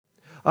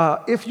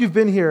If you've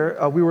been here,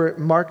 we were at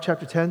Mark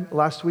chapter 10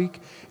 last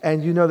week,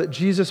 and you know that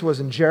Jesus was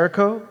in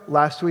Jericho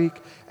last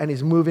week, and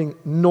he's moving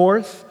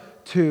north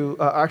to,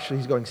 actually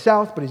he's going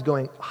south, but he's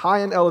going high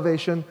in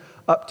elevation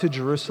up to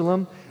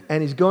Jerusalem,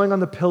 and he's going on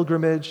the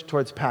pilgrimage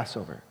towards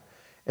Passover.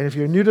 And if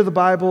you're new to the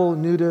Bible,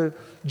 new to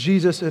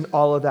Jesus and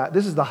all of that,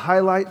 this is the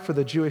highlight for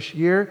the Jewish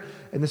year,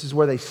 and this is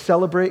where they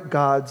celebrate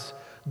God's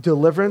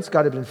deliverance.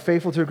 God had been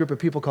faithful to a group of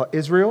people called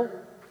Israel,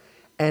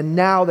 and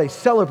now they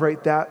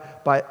celebrate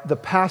that by the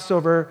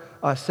Passover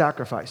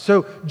sacrifice.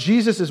 So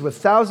Jesus is with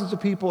thousands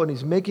of people, and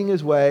he's making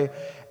his way,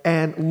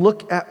 and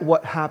look at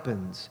what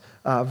happens.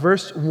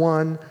 Verse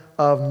 1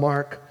 of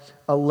Mark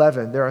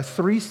 11. There are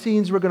three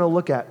scenes we're going to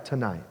look at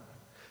tonight.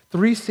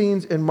 Three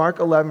scenes in Mark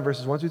 11,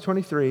 verses 1 through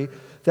 23,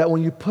 that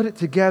when you put it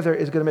together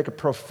is going to make a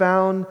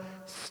profound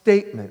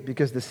statement,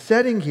 because the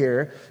setting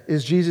here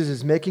is Jesus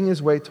is making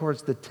his way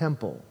towards the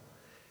temple.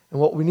 And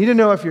what we need to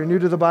know if you're new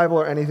to the Bible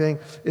or anything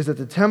is that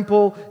the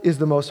temple is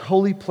the most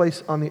holy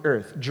place on the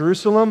earth.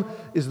 Jerusalem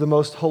is the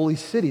most holy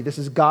city. This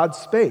is God's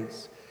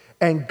space.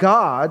 And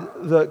God,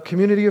 the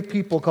community of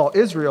people called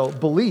Israel,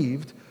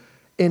 believed,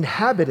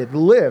 inhabited,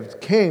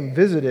 lived, came,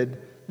 visited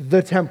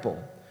the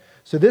temple.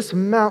 So this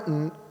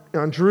mountain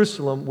on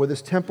Jerusalem where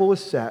this temple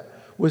was set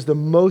was the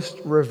most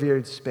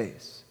revered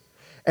space.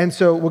 And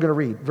so we're going to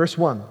read verse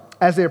 1.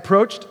 As they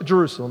approached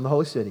Jerusalem, the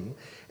holy city,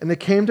 and they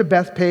came to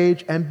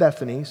Bethpage and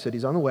Bethany,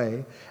 cities on the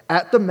way,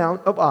 at the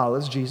Mount of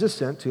Olives, Jesus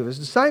sent two of his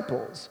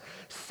disciples,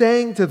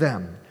 saying to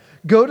them,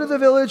 "Go to the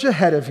village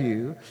ahead of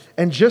you,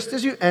 and just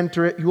as you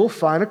enter it, you will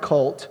find a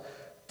colt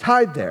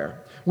tied there,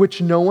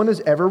 which no one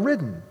has ever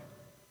ridden.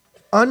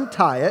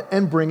 Untie it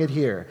and bring it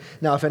here.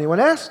 Now, if anyone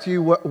asks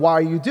you, why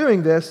are you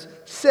doing this,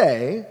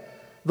 say,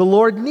 the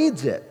Lord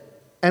needs it,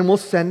 and we'll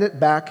send it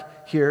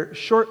back here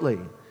shortly."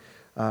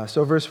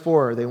 So verse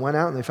 4, they went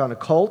out and they found a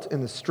colt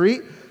in the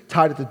street,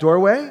 tied at the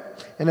doorway.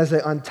 And as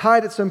they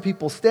untied it, some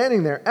people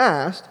standing there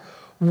asked,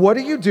 "What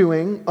are you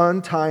doing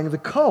untying the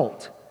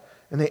colt?"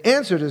 And they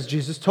answered as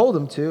Jesus told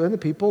them to, and the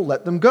people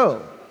let them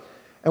go.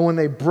 And when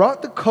they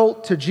brought the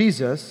colt to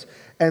Jesus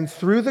and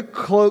threw the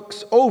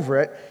cloaks over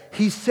it,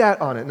 he sat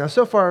on it. Now,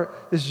 so far,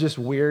 this is just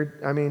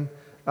weird. I mean,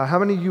 how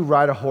many of you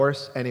ride a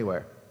horse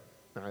anywhere?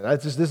 All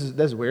right, this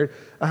is weird.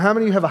 How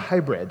many of you have a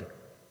hybrid?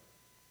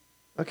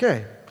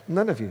 Okay.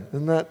 None of you.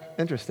 Isn't that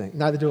interesting?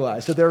 Neither do I.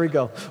 So there we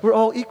go. We're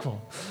all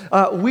equal.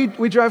 We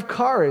drive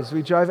cars.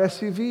 We drive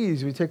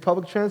SUVs. We take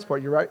public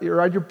transport. You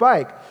ride your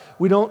bike.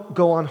 We don't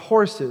go on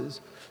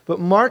horses. But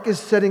Mark is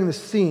setting the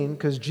scene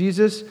because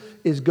Jesus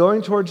is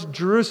going towards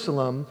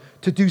Jerusalem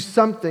to do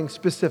something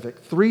specific.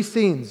 Three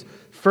scenes.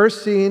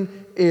 First scene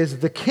is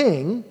the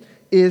king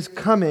is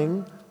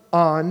coming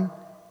on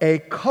a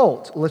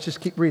colt. Let's just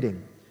keep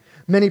reading.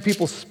 Many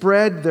people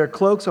spread their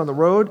cloaks on the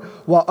road,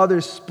 while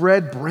others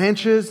spread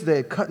branches they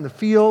had cut in the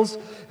fields.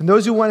 And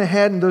those who went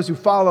ahead and those who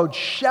followed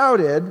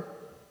shouted,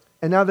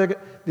 and now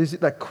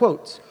there's like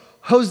quotes,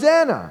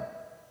 "Hosanna!"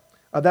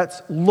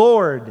 That's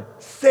Lord,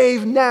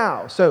 save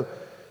now. So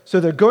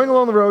they're going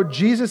along the road.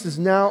 Jesus is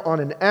now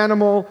on an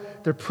animal.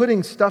 They're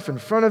putting stuff in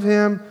front of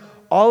him.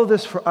 All of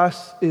this for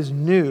us is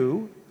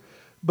new.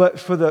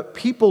 But for the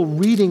people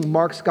reading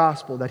Mark's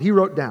gospel that he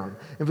wrote down,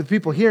 and for the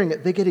people hearing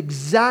it, they get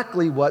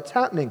exactly what's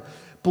happening.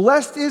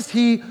 Blessed is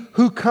he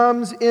who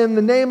comes in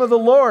the name of the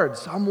Lord,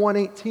 Psalm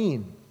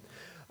 118.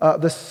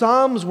 The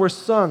Psalms were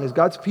sung as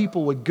God's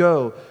people would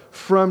go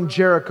from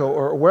Jericho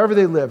or wherever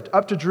they lived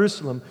up to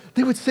Jerusalem.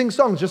 They would sing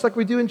songs just like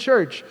we do in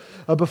church.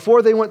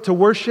 Before they went to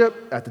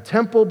worship at the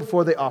temple,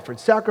 before they offered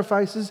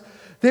sacrifices,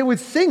 they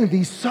would sing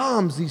these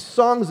psalms, these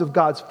songs of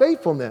God's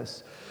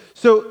faithfulness.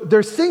 So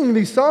they're singing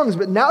these songs,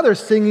 but now they're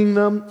singing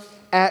them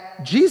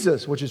at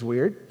Jesus, which is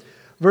weird.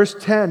 Verse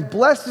 10,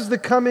 blessed is the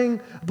coming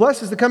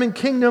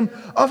kingdom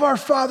of our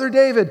father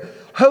David.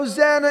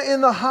 Hosanna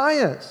in the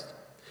highest.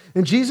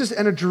 And Jesus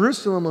entered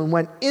Jerusalem and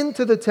went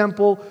into the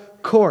temple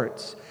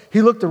courts.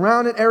 He looked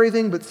around at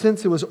everything, but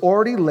since it was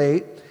already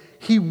late,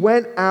 he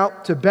went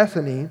out to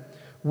Bethany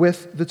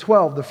with the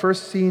 12. The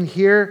first scene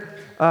here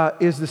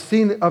is the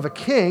scene of a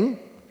king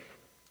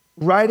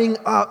riding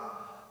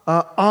up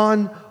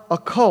on a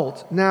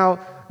colt. Now,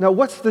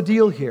 what's the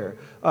deal here?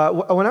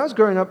 When I was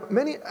growing up,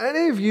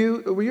 any of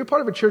you, were you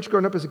part of a church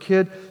growing up as a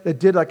kid that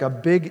did like a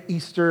big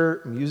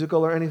Easter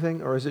musical or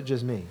anything, or is it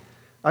just me?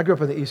 I grew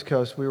up on the East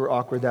Coast. We were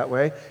awkward that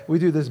way. We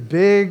do this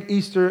big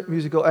Easter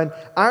musical, and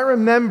I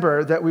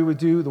remember that we would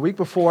do the week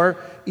before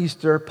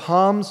Easter,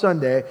 Palm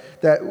Sunday,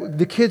 that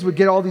the kids would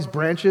get all these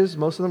branches.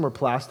 Most of them were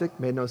plastic,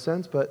 made no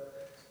sense, but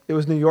it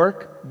was New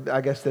York.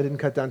 I guess they didn't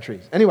cut down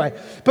trees. Anyway,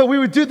 but we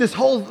would do this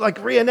whole like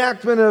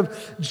reenactment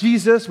of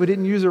Jesus. We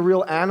didn't use a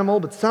real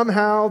animal, but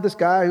somehow this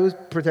guy who was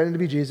pretending to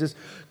be Jesus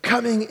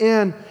coming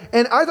in.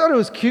 And I thought it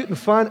was cute and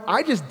fun.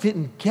 I just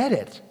didn't get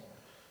it.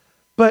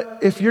 But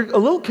if you're a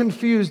little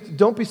confused,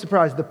 don't be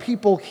surprised. The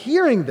people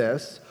hearing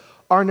this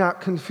are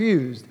not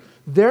confused.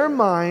 Their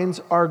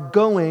minds are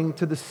going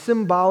to the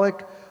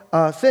symbolic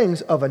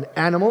things of an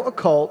animal, a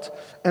colt,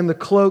 and the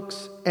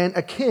cloaks and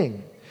a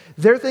king.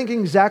 They're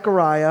thinking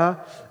Zechariah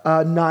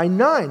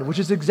 9:9, which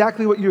is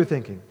exactly what you're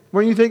thinking.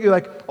 When you think, you're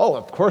like, oh,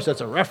 of course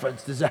that's a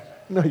reference to Zechariah.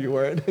 No, you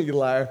weren't, you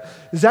liar.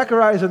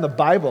 Zechariah is in the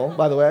Bible,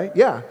 by the way.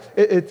 Yeah,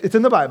 it's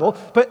in the Bible,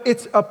 but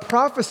it's a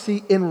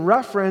prophecy in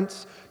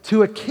reference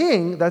to a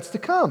king that's to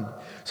come.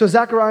 So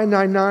Zechariah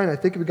 9:9, I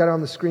think we got it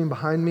on the screen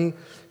behind me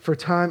for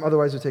time.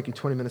 Otherwise, it'll take you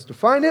 20 minutes to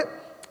find it.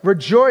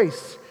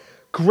 Rejoice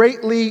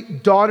greatly,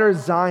 daughter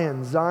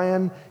Zion.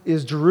 Zion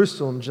is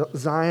Jerusalem.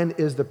 Zion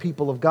is the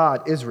people of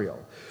God, Israel.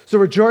 So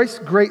rejoice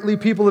greatly,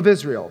 people of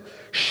Israel.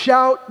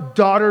 Shout,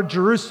 daughter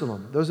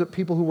Jerusalem. Those are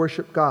people who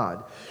worship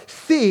God.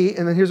 See,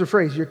 and then here's a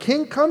phrase, your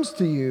king comes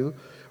to you,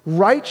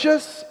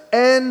 righteous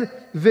and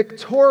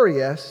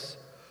victorious,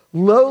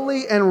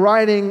 lowly and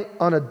riding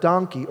on a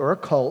donkey or a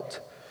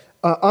colt,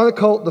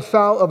 the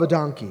foal of a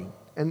donkey.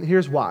 And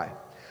here's why.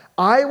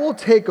 I will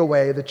take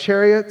away the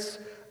chariots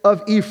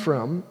of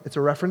Ephraim, it's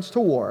a reference to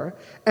war,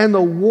 and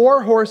the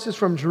war horses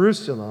from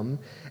Jerusalem,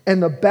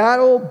 and the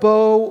battle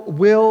bow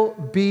will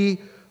be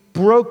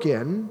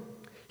broken.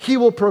 He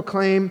will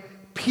proclaim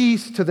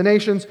peace to the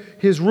nations.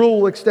 His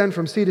rule will extend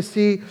from sea to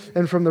sea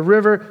and from the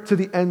river to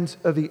the ends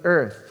of the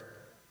earth.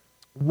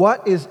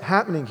 What is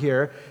happening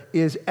here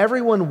is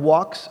everyone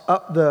walks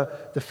up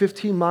the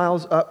 15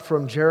 miles up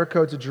from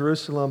Jericho to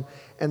Jerusalem,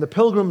 and the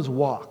pilgrims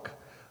walk.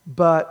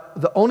 But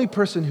the only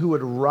person who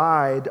would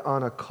ride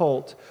on a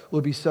colt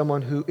would be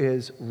someone who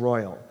is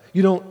royal.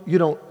 You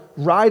don't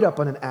ride up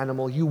on an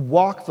animal, you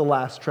walk the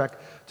last trek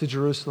to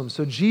Jerusalem.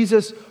 So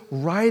Jesus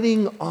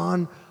riding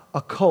on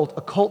a colt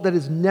that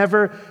has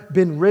never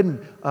been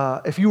ridden.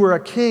 If you were a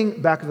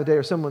king back in the day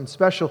or someone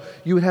special,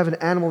 you would have an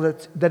animal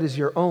that is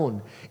your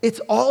own.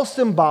 It's all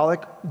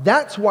symbolic.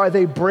 That's why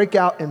they break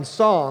out in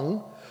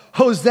song.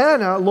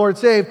 Hosanna, Lord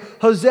save.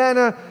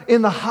 Hosanna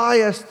in the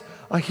highest.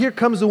 Here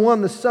comes the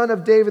one, the son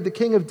of David, the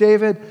king of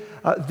David.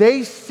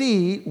 They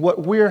see what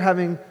we're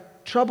having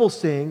trouble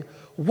seeing.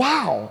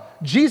 Wow,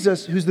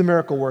 Jesus, who's the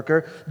miracle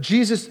worker,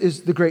 Jesus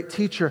is the great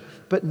teacher,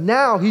 but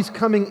now he's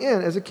coming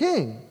in as a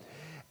king.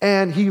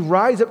 And he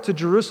rides up to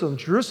Jerusalem.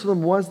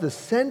 Jerusalem was the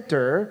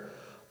center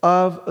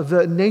of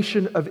the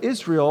nation of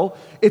Israel.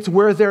 It's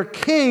where their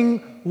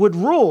king would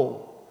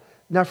rule.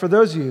 Now, for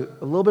those of you,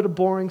 a little bit of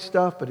boring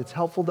stuff, but it's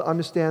helpful to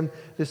understand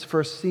this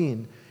first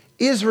scene.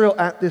 Israel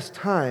at this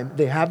time,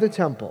 they have the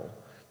temple,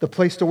 the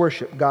place to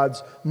worship,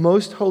 God's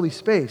most holy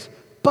space.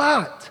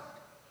 But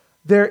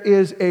there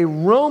is a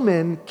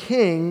Roman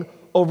king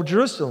over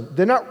Jerusalem.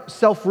 They're not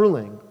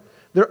self-ruling.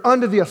 They're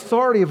under the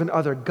authority of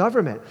another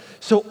government.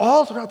 So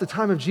all throughout the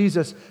time of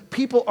Jesus,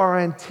 people are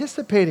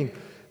anticipating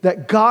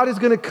that God is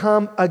going to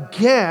come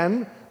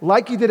again,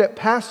 like he did at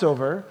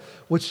Passover,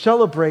 which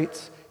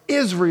celebrates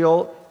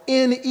Israel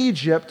in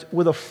Egypt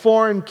with a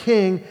foreign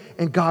king,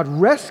 and God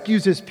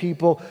rescues his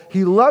people,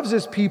 he loves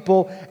his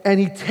people, and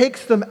he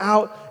takes them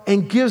out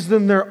and gives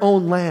them their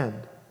own land.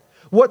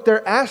 What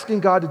they're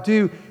asking God to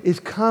do is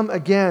come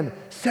again,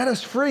 set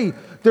us free.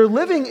 They're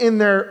living in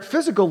their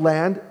physical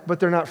land, but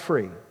they're not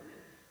free.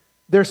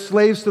 They're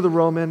slaves to the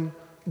Roman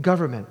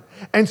government.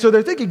 And so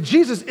they're thinking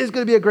Jesus is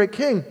going to be a great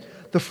king.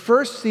 The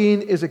first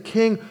scene is a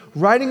king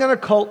riding on a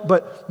colt,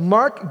 but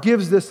Mark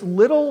gives this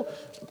little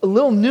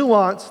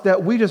nuance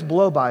that we just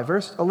blow by.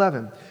 Verse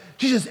 11.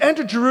 Jesus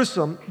entered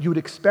Jerusalem. You would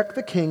expect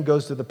the king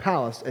goes to the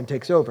palace and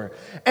takes over.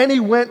 And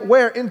he went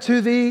where? Into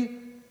the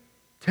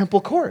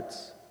temple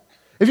courts.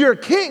 If you're a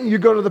king, you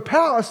go to the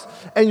palace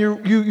and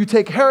you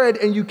take Herod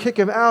and you kick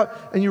him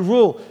out and you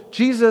rule.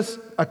 Jesus,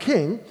 a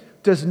king,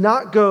 does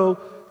not go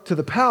to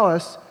the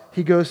palace.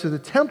 He goes to the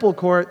temple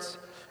courts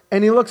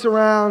and he looks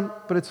around,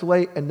 but it's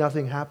late and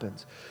nothing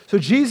happens. So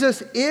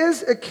Jesus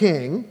is a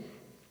king,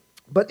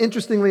 but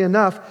interestingly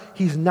enough,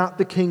 he's not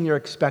the king you're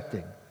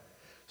expecting.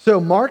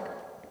 So Mark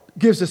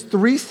gives us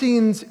 3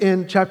 scenes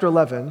in chapter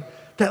 11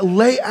 that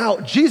lay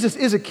out Jesus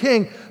is a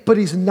king, but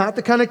he's not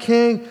the kind of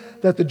king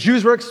that the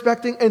Jews were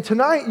expecting. And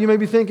tonight you may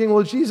be thinking,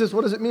 well, Jesus,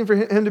 what does it mean for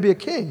him to be a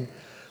king?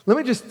 Let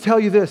me just tell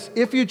you this.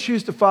 If you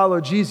choose to follow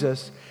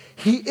Jesus,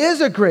 he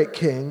is a great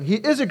king, he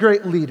is a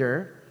great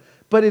leader,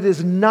 but it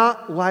is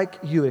not like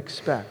you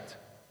expect.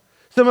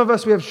 Some of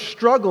us, we have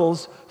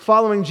struggles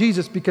following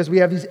Jesus because we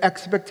have these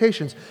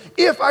expectations.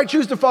 If I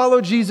choose to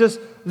follow Jesus,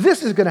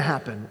 this is going to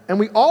happen. And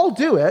we all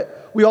do it.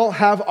 We all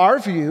have our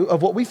view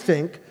of what we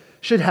think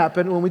should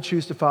happen when we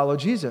choose to follow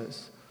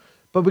Jesus.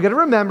 But we got to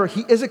remember,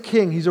 he is a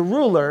king, he's a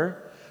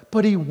ruler,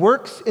 but he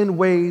works in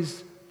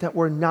ways that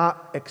we're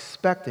not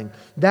expecting.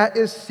 That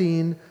is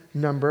scene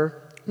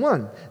number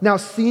 1. Now,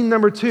 scene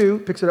number 2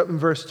 picks it up in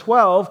verse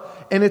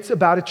 12, and it's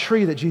about a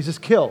tree that Jesus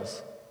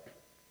kills,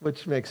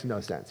 which makes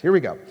no sense. Here we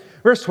go.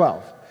 Verse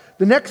 12.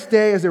 The next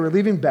day, as they were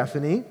leaving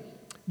Bethany,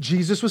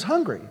 Jesus was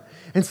hungry.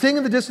 And seeing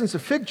in the distance a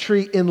fig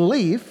tree in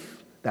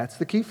leaf, that's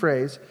the key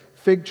phrase,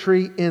 fig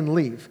tree in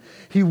leaf,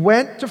 he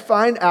went to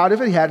find out if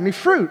it had any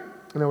fruit.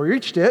 And when he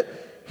reached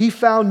it, he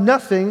found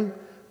nothing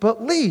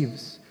but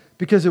leaves,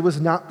 because it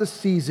was not the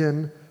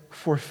season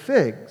for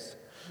figs.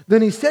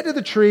 Then he said to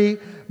the tree,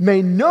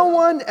 may no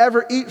one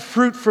ever eat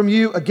fruit from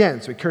you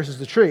again. So he curses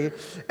the tree.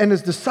 And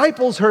his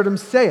disciples heard him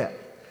say it.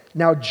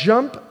 Now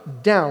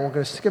jump down. We're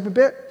going to skip a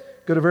bit.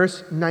 Go to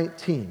verse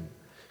 19.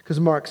 Because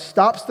Mark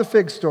stops the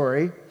fig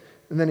story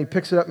And then he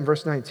picks it up in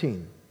verse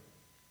 19.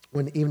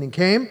 When the evening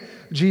came,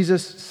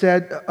 Jesus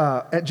and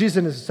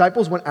his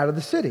disciples went out of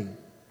the city.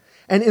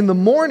 And in the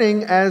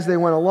morning, as they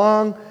went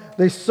along,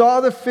 they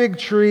saw the fig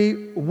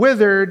tree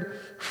withered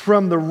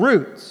from the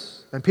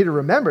roots. And Peter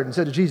remembered and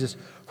said to Jesus,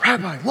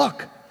 "Rabbi,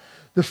 look,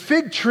 the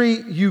fig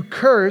tree you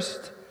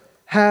cursed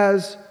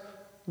has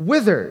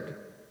withered."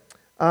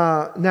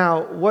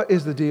 Now, what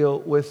is the deal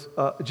with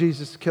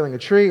Jesus killing a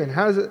tree? And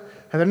how does it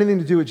have anything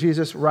to do with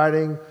Jesus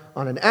riding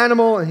on an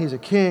animal and he's a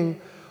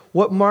king?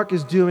 What Mark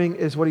is doing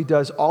is what he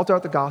does all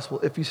throughout the gospel.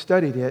 If you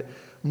studied it,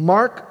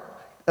 Mark,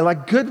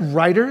 like good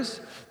writers,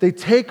 they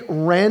take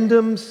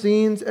random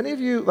scenes. Any of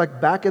you,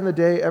 like back in the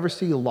day, ever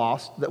see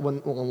Lost, that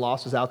when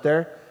Lost was out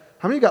there?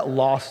 How many got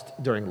lost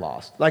during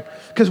Lost? Like,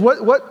 because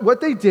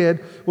what they did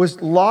was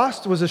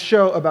Lost was a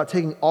show about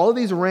taking all of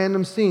these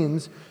random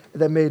scenes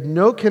that made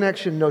no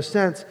connection, no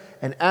sense,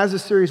 and as the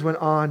series went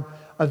on,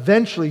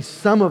 eventually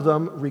some of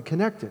them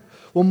reconnected.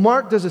 Well,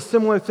 Mark does a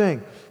similar thing.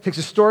 He takes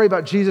a story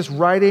about Jesus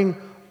riding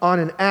on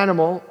an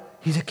animal.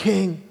 He's a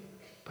king,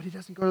 but he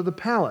doesn't go to the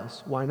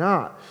palace. Why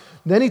not?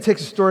 Then he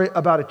takes a story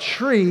about a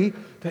tree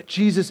that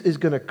Jesus is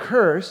going to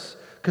curse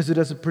because it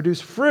doesn't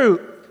produce fruit.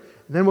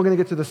 And then we're going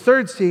to get to the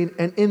third scene,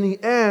 and in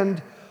the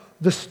end,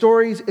 the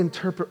stories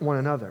interpret one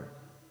another.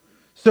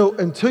 So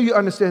until you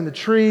understand the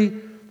tree,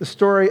 the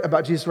story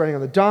about Jesus riding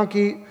on the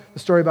donkey, the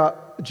story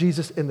about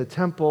Jesus in the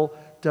temple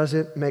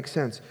doesn't make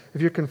sense.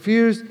 If you're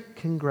confused,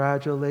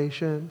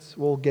 congratulations.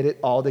 We'll get it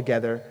all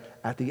together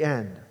at the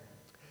end.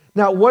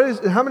 Now,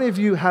 how many of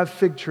you have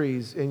fig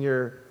trees in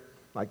your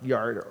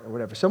yard or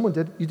whatever? Someone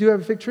did. You do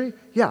have a fig tree?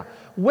 Yeah.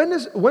 When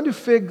do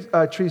fig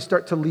trees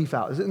start to leaf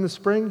out? Is it in the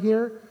spring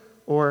here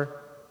or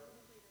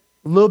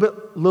a little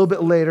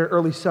bit later,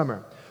 early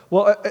summer?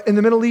 Well, in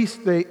the Middle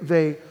East,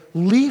 they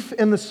leaf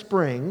in the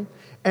spring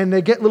and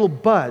they get little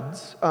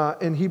buds.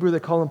 In Hebrew, they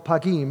call them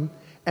pagim.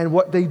 And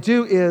what they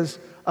do is,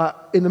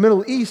 in the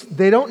Middle East,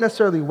 they don't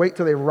necessarily wait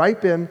till they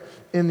ripen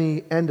in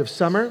the end of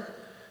summer.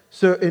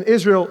 So in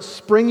Israel,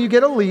 spring you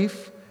get a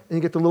leaf, and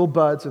you get the little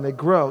buds, and they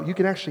grow. You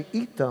can actually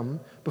eat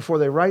them before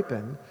they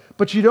ripen,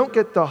 but you don't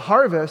get the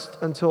harvest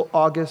until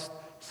August,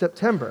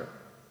 September.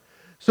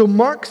 So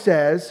Mark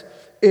says,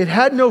 it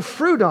had no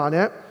fruit on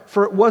it,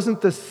 for it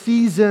wasn't the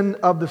season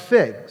of the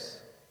figs.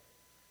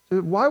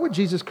 So why would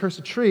Jesus curse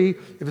a tree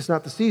if it's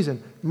not the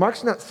season?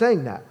 Mark's not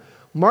saying that.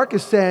 Mark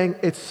is saying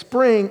it's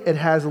spring, it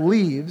has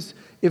leaves.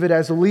 If it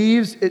has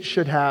leaves, it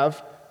should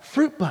have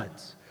fruit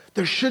buds.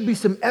 There should be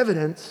some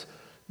evidence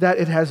that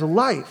it has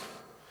life.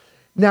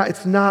 Now,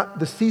 it's not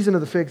the season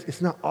of the figs.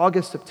 It's not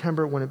August,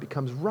 September when it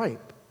becomes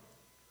ripe.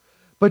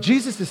 But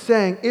Jesus is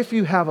saying if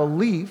you have a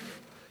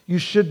leaf, you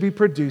should be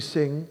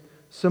producing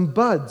some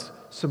buds,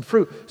 some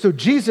fruit. So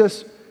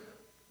Jesus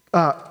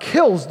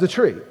kills the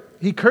tree.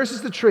 He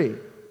curses the tree.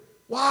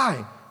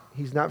 Why?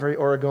 He's not very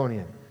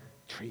Oregonian.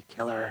 Tree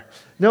killer.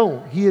 No,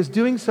 he is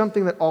doing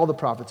something that all the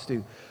prophets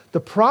do. The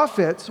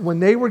prophets, when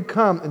they would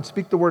come and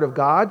speak the word of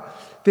God,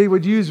 they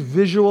would use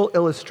visual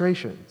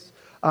illustrations.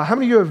 How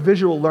many of you are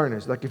visual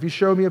learners? Like if you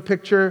show me a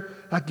picture,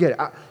 I get it.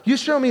 You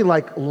show me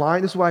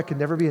line. This is why I could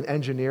never be an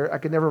engineer. I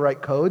could never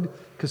write code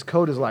because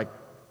code is like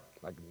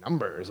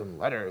numbers and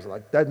letters.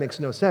 That makes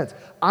no sense.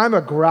 I'm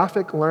a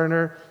graphic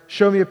learner.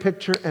 Show me a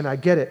picture and I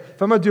get it.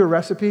 If I'm going to do a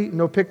recipe,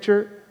 no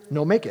picture,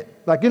 no make it.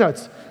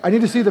 I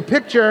need to see the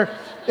picture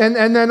and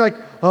then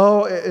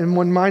and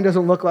when mine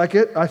doesn't look like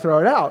it, I throw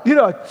it out.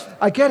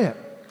 I get it.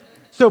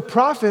 So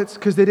prophets,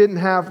 because they didn't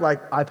have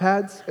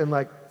iPads and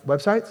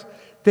websites,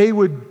 they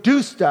would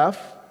do stuff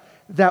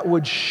that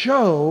would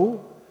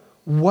show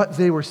what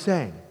they were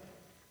saying.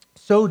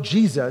 So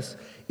Jesus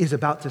is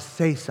about to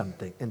say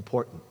something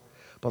important.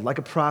 But like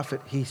a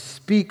prophet, he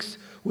speaks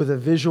with a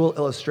visual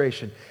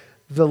illustration.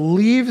 The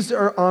leaves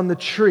are on the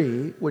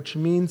tree, which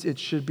means it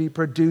should be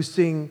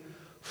producing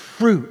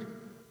fruit,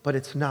 but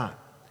it's not.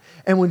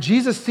 And when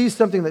Jesus sees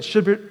something that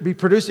should be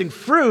producing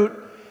fruit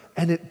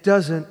and it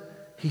doesn't,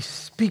 he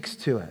speaks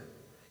to it.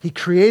 He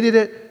created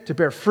it to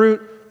bear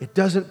fruit. It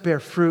doesn't bear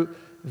fruit.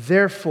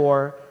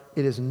 Therefore,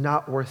 it is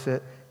not worth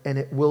it, and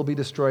it will be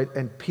destroyed.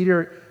 And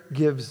Peter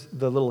gives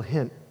the little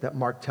hint that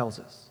Mark tells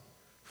us.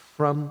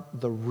 From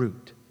the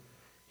root.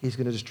 He's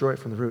going to destroy it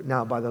from the root.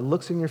 Now, by the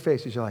looks in your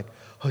faces, you're like,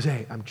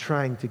 Jose, I'm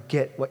trying to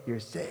get what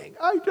you're saying.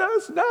 I'm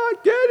just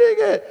not getting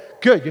it.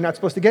 Good, you're not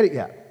supposed to get it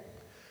yet.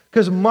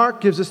 Because Mark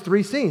gives us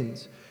 3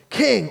 scenes.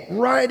 King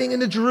riding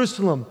into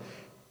Jerusalem.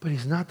 But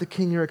he's not the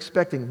king you're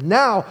expecting.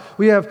 Now,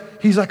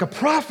 he's like a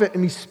prophet,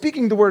 and he's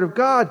speaking the word of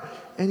God,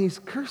 and he's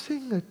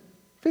cursing the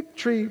fig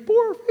tree,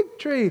 poor fig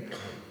tree.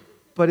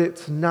 But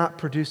it's not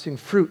producing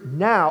fruit.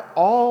 Now,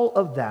 all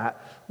of that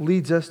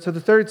leads us to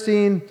the third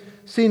scene.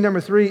 Scene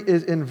number 3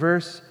 is in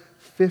verse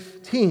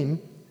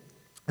 15.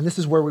 And this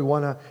is where we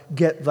want to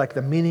get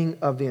the meaning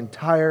of the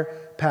entire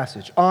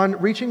passage. On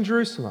reaching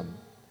Jerusalem,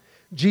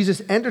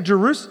 Jesus entered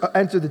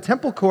the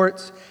temple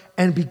courts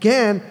and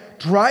began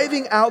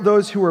driving out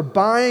those who were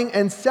buying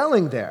and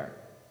selling there.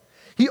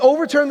 He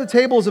overturned the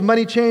tables of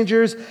money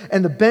changers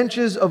and the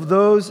benches of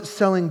those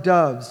selling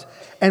doves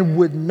and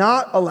would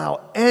not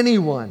allow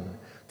anyone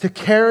to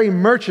carry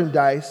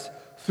merchandise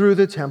through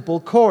the temple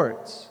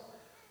courts.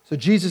 So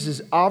Jesus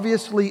is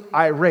obviously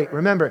irate.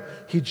 Remember,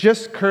 he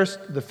just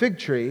cursed the fig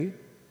tree.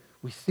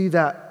 We see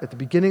that at the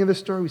beginning of the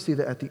story. We see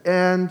that at the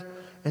end.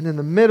 And in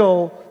the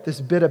middle,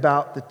 this bit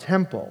about the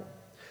temple.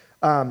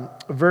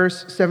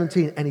 Verse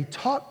 17, and he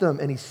taught them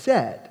and he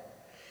said,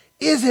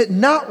 is it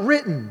not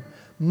written,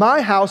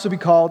 my house will be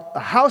called a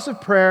house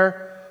of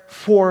prayer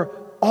for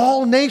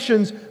all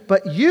nations,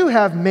 but you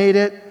have made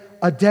it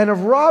a den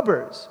of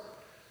robbers.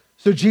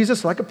 So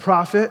Jesus, like a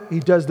prophet,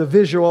 he does the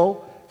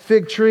visual,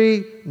 fig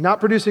tree, not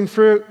producing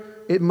fruit,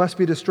 it must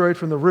be destroyed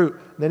from the root.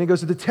 Then he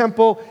goes to the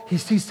temple, he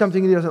sees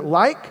something he doesn't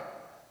like,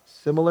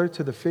 similar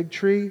to the fig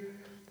tree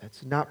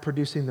that's not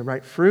producing the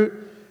right fruit.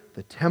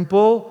 The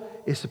temple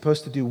is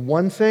supposed to do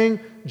one thing,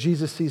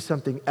 Jesus sees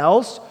something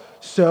else.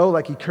 So,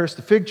 like he cursed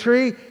the fig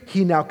tree,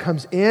 he now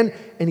comes in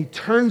and he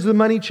turns the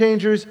money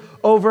changers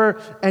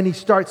over and he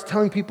starts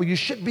telling people, you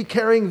shouldn't be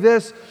carrying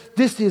this.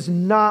 This is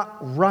not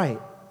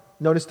right.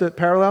 Notice the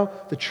parallel,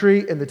 the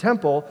tree and the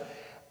temple.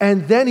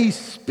 And then he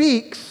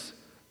speaks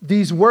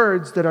these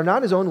words that are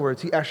not his own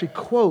words. He actually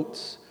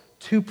quotes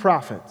two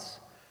prophets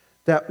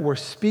that were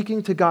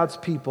speaking to God's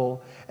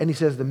people. And he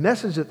says the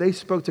message that they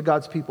spoke to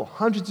God's people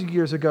hundreds of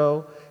years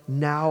ago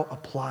now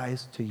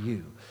applies to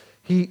you.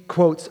 He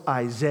quotes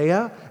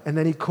Isaiah, and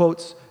then he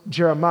quotes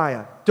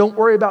Jeremiah. Don't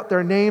worry about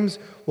their names.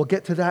 We'll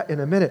get to that in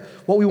a minute.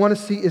 What we want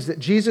to see is that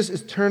Jesus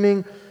is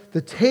turning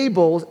the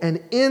tables,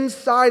 and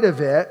inside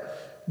of it,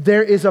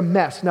 there is a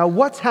mess. Now,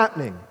 what's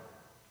happening?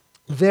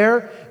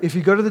 There, if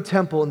you go to the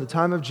temple in the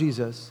time of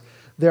Jesus,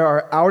 there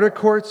are outer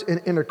courts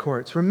and inner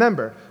courts.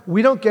 Remember,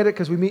 we don't get it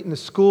because we meet in a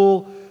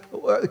school.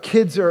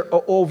 Kids are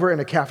over in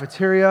a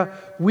cafeteria.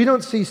 We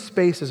don't see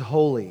space as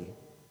holy.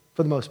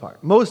 For the most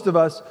part. Most of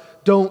us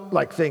don't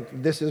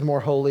think this is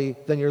more holy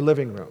than your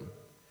living room.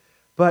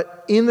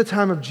 But in the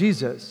time of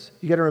Jesus,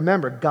 you got to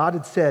remember, God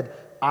had said,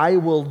 I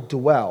will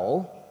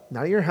dwell,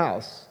 not at your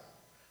house,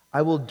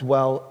 I will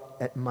dwell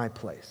at my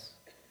place.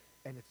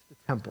 And it's the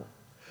temple.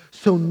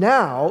 So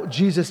now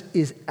Jesus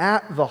is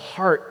at the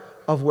heart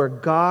of where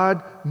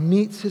God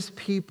meets his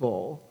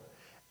people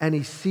and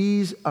he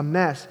sees a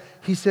mess.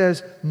 He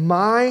says,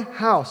 my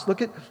house,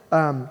 look at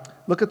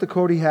the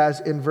quote he has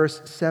in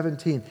verse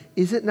 17.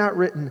 Is it not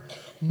written,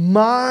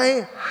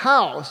 my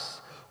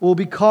house will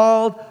be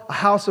called a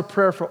house of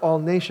prayer for all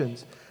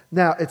nations?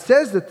 Now, it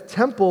says that the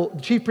temple,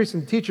 the chief priests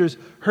and teachers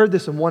heard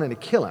this and wanted to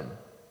kill him.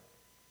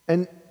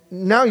 And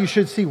now you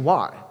should see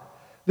why.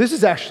 This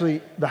is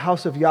actually the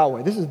house of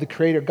Yahweh. This is the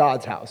Creator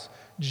God's house.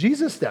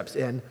 Jesus steps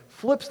in,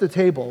 flips the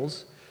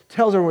tables,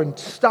 tells everyone,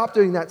 stop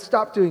doing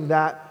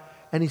that.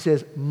 And he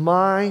says,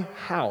 my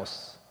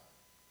house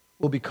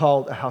will be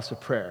called a house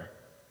of prayer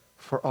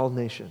for all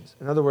nations.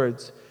 In other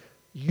words,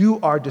 you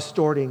are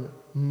distorting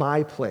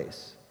my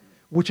place,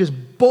 which is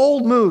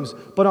bold moves.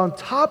 But on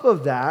top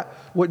of that,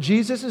 what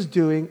Jesus is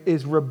doing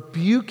is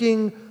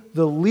rebuking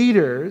the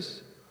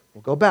leaders.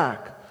 We'll go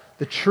back.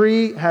 The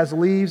tree has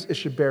leaves, it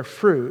should bear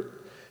fruit.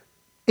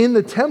 In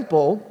the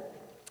temple,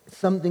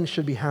 something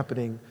should be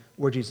happening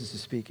where Jesus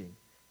is speaking.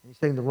 And he's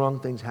saying the wrong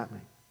thing's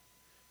happening.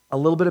 A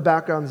little bit of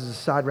background, this is a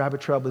side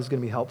rabbit trail, but this is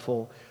going to be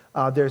helpful.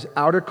 There's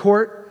outer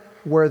court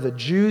where the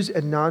Jews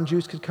and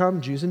non-Jews could come,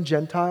 Jews and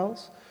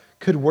Gentiles,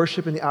 could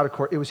worship in the outer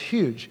court. It was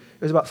huge.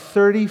 It was about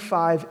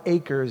 35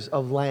 acres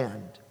of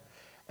land.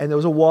 And there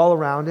was a wall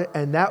around it,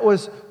 and that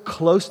was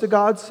close to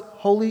God's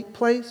holy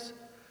place.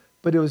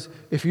 But it was,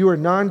 if you were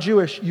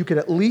non-Jewish, you could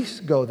at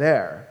least go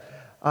there.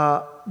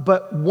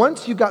 But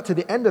once you got to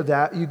the end of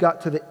that, you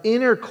got to the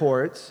inner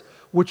courts,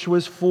 which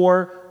was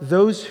for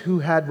those who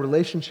had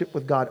relationship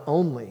with God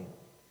only.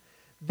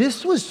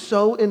 This was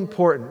so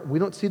important. We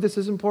don't see this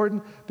as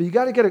important, but you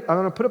got to I'm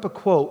going to put up a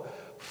quote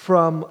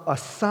from a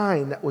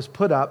sign that was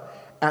put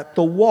up at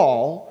the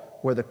wall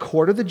where the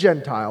court of the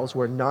Gentiles,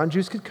 where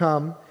non-Jews could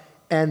come,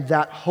 and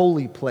that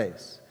holy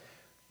place.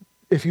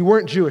 If you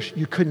weren't Jewish,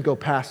 you couldn't go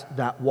past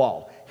that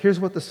wall. Here's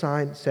what the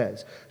sign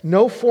says.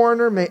 No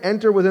foreigner may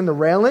enter within the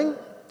railing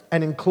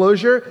and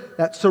enclosure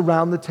that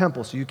surround the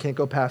temple, so you can't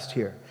go past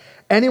here.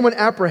 Anyone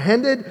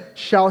apprehended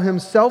shall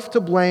himself to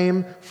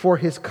blame for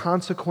his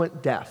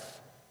consequent death.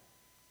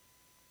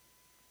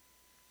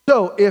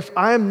 So if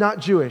I am not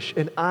Jewish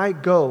and I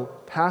go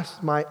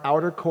past my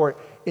outer court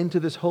into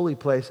this holy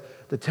place,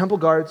 the temple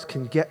guards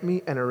can get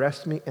me and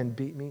arrest me and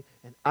beat me,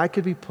 and I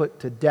could be put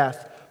to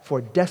death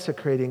for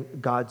desecrating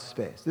God's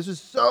space. This is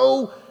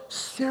so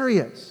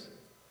serious.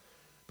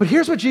 But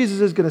here's what Jesus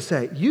is going to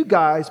say. You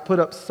guys put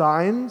up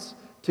signs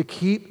to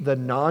keep the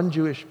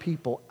non-Jewish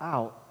people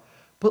out.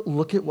 But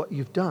look at what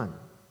you've done.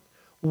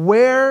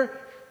 Where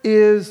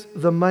is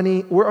the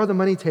money? Where are the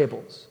money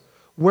tables?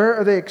 Where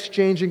are they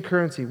exchanging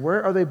currency?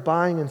 Where are they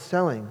buying and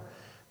selling?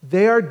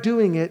 They are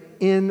doing it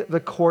in the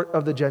court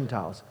of the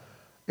Gentiles.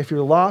 If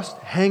you're lost,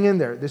 hang in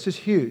there. This is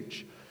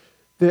huge.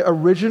 The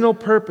original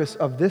purpose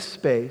of this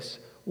space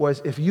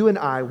was if you and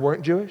I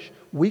weren't Jewish,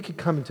 we could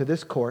come into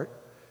this court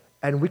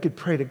and we could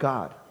pray to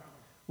God.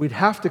 We'd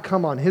have to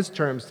come on his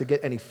terms to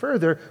get any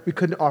further. We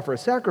couldn't offer a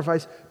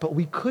sacrifice, but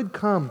we could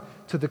come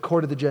to the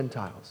court of the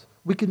Gentiles.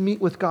 We can meet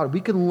with God.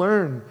 We can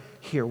learn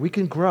here. We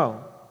can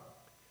grow.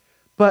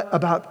 But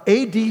about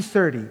AD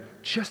 30,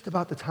 just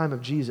about the time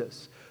of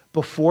Jesus,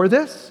 before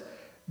this,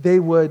 they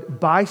would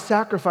buy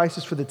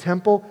sacrifices for the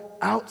temple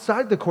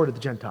outside the court of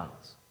the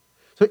Gentiles.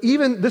 So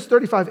even this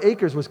 35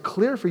 acres was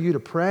clear for you to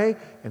pray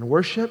and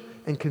worship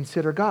and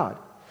consider God.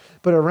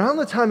 But around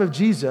the time of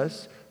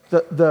Jesus,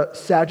 the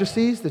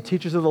Sadducees, the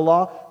teachers of the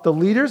law, the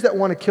leaders that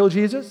want to kill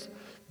Jesus,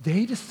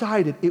 they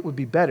decided it would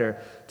be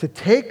better to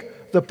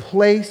take the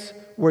place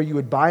where you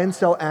would buy and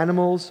sell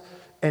animals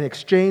and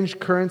exchange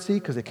currency,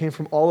 because it came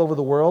from all over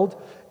the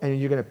world, and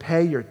you're going to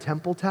pay your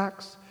temple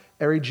tax.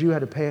 Every Jew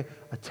had to pay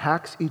a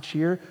tax each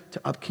year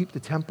to upkeep the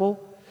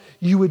temple.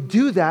 You would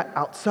do that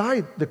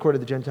outside the court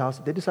of the Gentiles.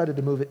 They decided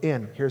to move it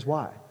in. Here's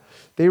why.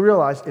 They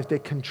realized if they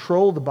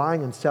control the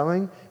buying and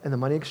selling and the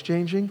money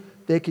exchanging,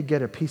 they could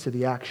get a piece of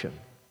the action.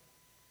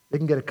 They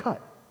can get a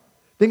cut.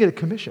 They can get a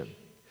commission.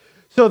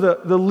 So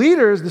the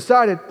leaders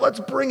decided,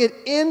 let's bring it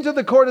into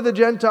the court of the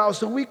Gentiles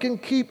so we can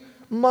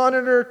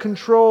monitor,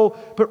 control.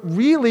 But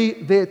really,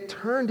 they had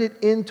turned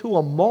it into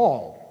a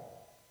mall.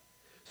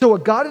 So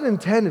what God had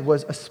intended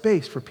was a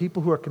space for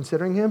people who are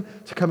considering him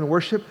to come and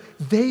worship.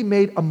 They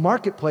made a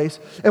marketplace.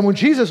 And when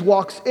Jesus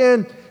walks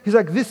in, he's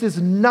like, this is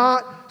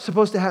not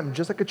supposed to happen.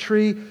 Just like a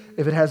tree,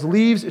 if it has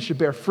leaves, it should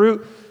bear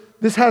fruit.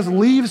 This has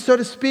leaves, so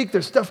to speak.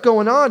 There's stuff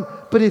going on,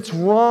 but it's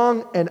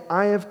wrong, and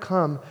I have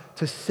come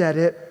to set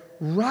it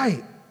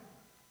right.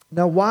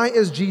 Now, why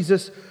is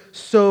Jesus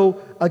so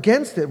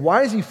against it?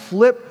 Why does he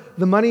flip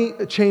the money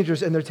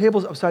changers and their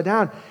tables upside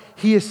down?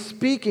 He is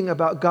speaking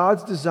about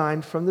God's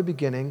design from the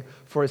beginning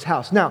for his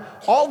house. Now,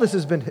 all this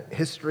has been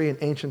history and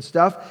ancient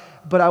stuff,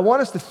 but I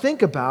want us to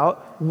think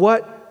about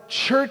what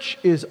church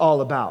is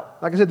all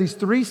about. Like I said, these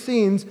three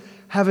scenes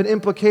have an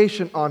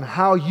implication on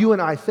how you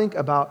and I think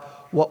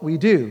about what we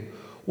do.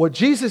 What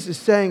Jesus is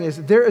saying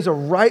is there is a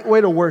right way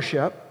to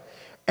worship,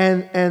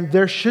 and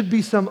there should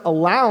be some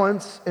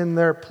allowance in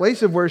their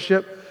place of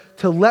worship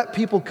to let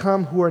people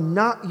come who are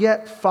not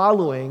yet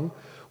following.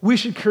 We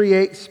should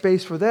create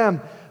space for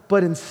them.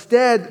 But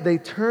instead, they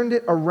turned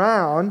it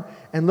around,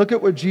 and look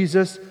at what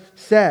Jesus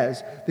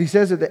says. He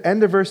says at the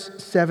end of verse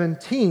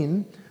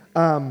 17,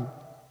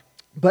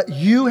 but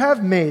you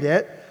have made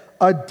it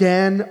a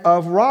den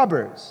of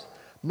robbers.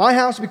 My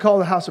house will be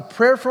called a house of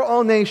prayer for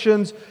all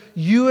nations.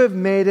 You have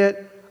made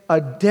it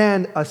a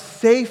den, a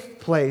safe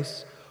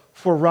place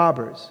for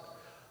robbers.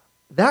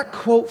 That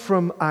quote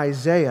from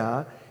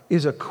Isaiah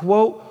is a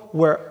quote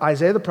where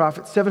Isaiah the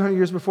prophet, 700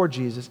 years before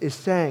Jesus, is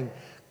saying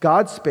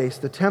God's space,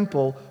 the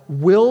temple,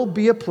 will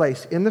be a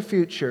place in the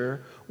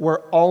future where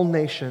all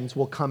nations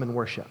will come and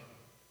worship.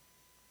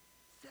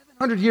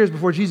 700 years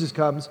before Jesus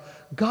comes,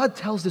 God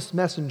tells this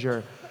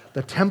messenger,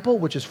 the temple,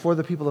 which is for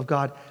the people of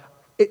God,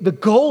 the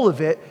goal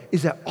of it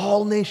is that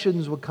all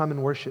nations would come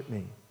and worship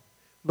me.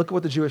 Look at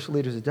what the Jewish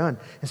leaders had done.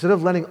 Instead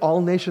of letting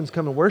all nations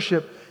come and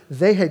worship,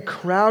 they had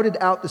crowded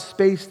out the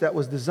space that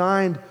was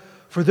designed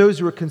for those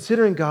who were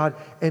considering God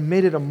and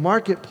made it a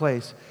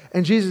marketplace.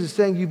 And Jesus is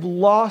saying, you've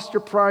lost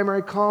your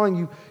primary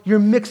calling. You're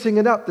mixing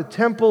it up. The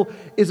temple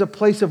is a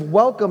place of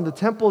welcome. The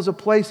temple is a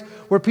place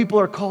where people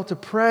are called to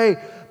pray.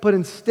 But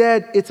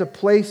instead, it's a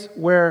place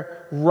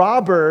where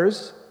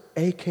robbers,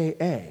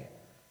 a.k.a.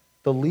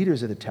 the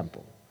leaders of the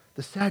temple,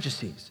 the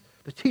Sadducees,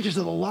 the teachers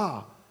of the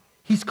law,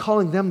 he's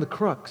calling them the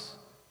crooks.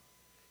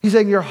 He's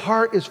saying your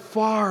heart is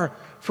far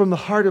from the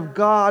heart of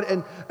God,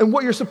 and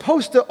what you're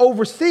supposed to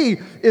oversee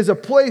is a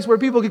place where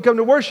people can come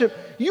to worship.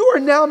 You are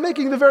now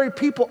making the very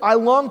people I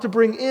long to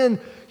bring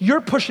in,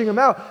 you're pushing them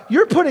out.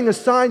 You're putting a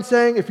sign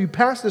saying, if you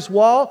pass this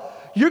wall,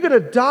 you're going to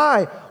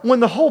die, when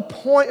the whole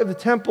point of the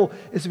temple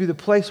is to be the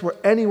place where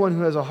anyone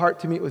who has a heart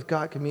to meet with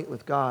God can meet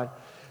with God.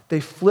 They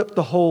flip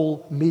the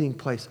whole meeting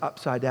place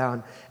upside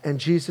down, and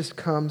Jesus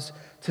comes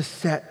to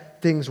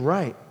set things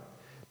right.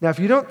 Now, if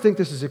you don't think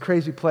this is a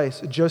crazy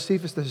place,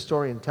 Josephus the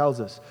historian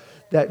tells us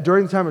that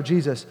during the time of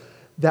Jesus,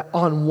 that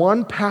on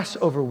one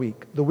Passover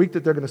week, the week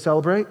that they're going to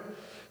celebrate,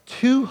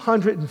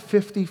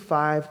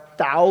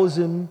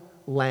 255,000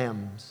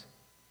 lambs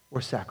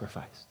were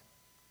sacrificed.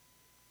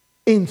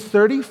 In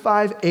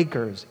 35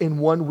 acres in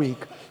 1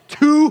 week,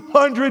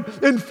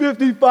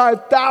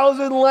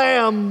 255,000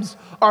 lambs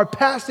are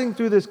passing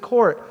through this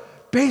court,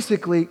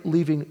 basically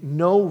leaving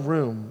no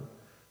room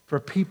for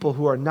people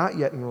who are not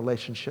yet in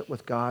relationship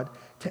with God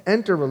to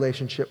enter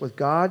relationship with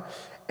God,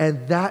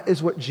 and that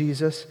is what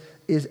Jesus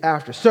is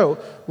after. So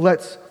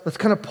let's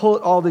kind of pull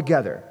it all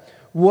together.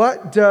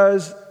 What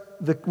is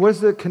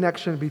the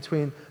connection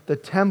between the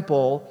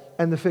temple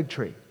and the fig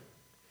tree?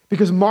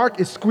 Because Mark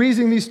is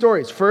squeezing these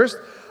stories. First,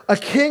 a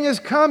king is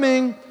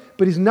coming,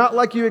 but he's not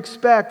like you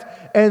expect,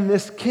 and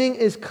this king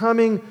is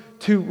coming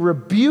to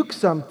rebuke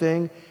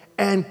something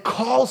and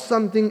call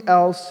something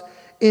else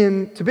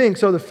into being.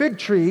 So the fig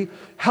tree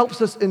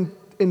helps us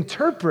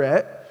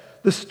interpret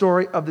the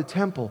story of the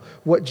temple.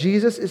 What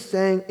Jesus is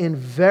saying in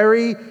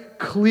very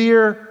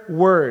clear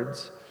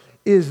words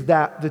is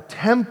that the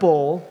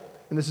temple,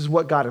 and this is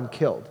what got him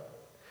killed,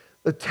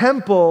 the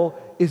temple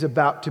is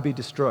about to be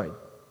destroyed.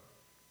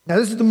 Now,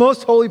 this is the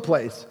most holy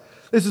place.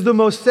 This is the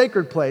most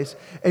sacred place.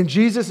 And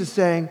Jesus is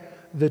saying,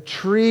 the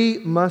tree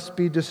must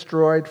be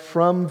destroyed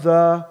from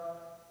the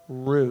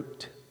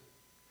root.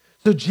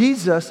 So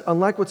Jesus,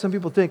 unlike what some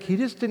people think, he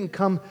just didn't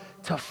come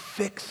to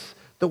fix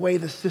the way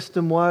the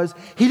system was.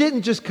 He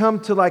didn't just come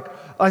to like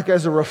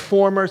as a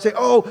reformer, say,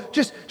 oh,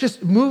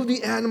 just move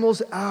the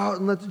animals out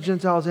and let the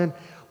Gentiles in.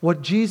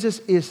 What Jesus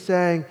is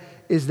saying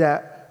is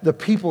that the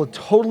people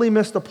totally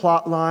missed the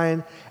plot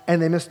line,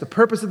 and they missed the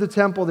purpose of the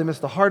temple, they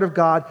missed the heart of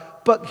God.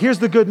 But here's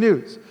the good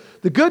news.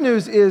 The good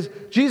news is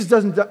Jesus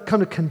doesn't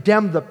come to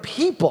condemn the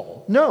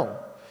people. No.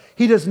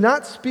 He does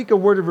not speak a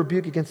word of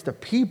rebuke against the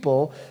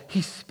people.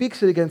 He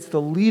speaks it against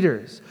the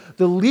leaders.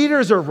 The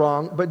leaders are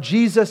wrong, but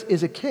Jesus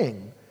is a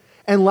king.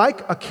 And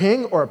like a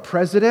king or a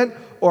president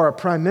or a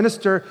prime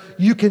minister,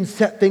 you can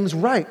set things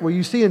right. Where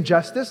you see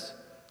injustice,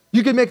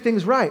 you can make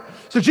things right.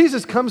 So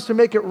Jesus comes to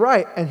make it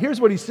right. And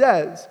here's what he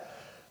says.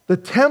 The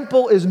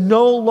temple is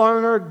no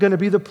longer going to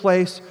be the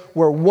place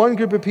where one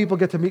group of people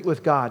get to meet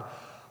with God.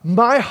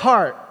 My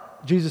heart,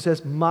 Jesus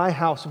says, my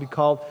house will be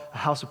called a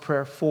house of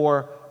prayer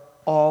for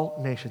all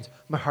nations.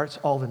 My heart's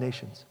all the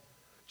nations.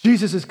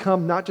 Jesus has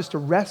come not just to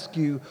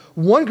rescue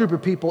one group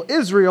of people,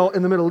 Israel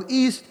in the Middle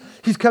East.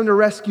 He's come to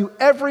rescue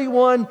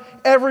everyone,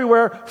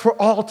 everywhere, for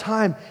all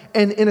time.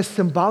 And in a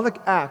symbolic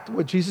act,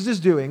 what Jesus is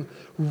doing,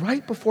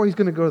 right before he's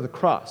going to go to the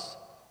cross,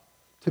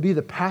 to be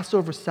the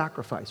Passover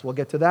sacrifice. We'll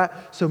get to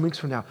that some weeks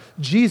from now.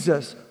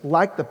 Jesus,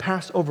 like the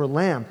Passover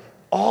lamb,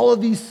 all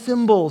of these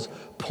symbols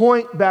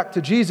point back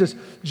to Jesus.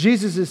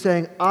 Jesus is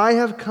saying, I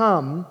have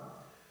come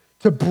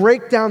to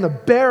break down the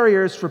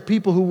barriers for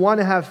people who want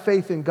to have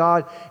faith in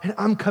God. And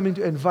I'm coming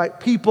to invite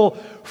people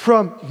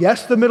from,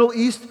 yes, the Middle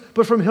East,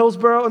 but from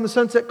Hillsborough and the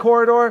Sunset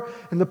Corridor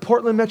and the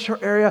Portland metro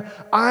area.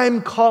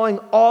 I'm calling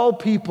all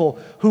people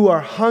who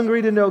are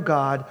hungry to know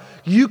God.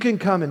 You can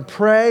come and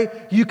pray.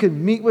 You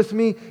can meet with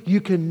me.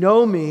 You can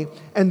know me.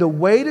 And the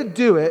way to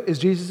do it is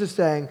Jesus is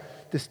saying,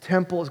 this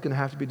temple is going to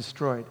have to be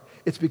destroyed.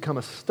 It's become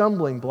a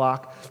stumbling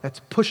block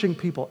that's pushing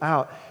people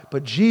out.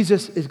 But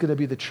Jesus is going to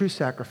be the true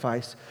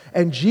sacrifice.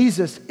 And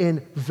Jesus,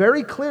 in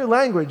very clear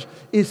language,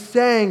 is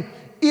saying,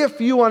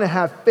 if you want to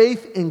have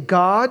faith in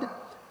God,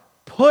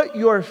 put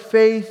your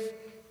faith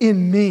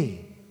in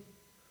me.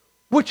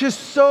 Which is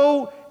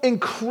so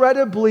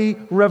incredibly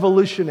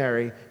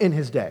revolutionary in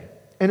his day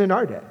and in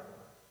our day.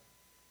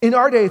 In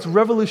our day, it's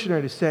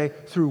revolutionary to say,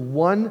 through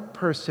one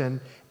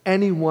person,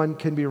 anyone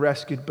can be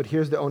rescued. But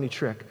here's the only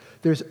trick.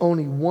 There's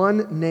only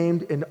one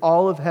named in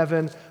all of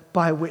heaven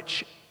by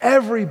which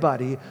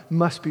everybody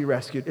must be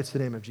rescued. It's the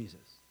name of Jesus.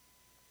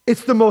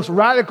 It's the most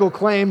radical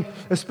claim,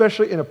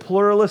 especially in a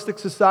pluralistic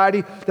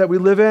society that we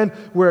live in,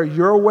 where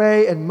your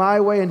way and my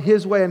way and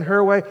his way and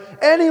her way,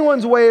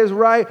 anyone's way is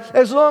right.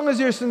 As long as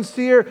you're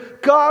sincere,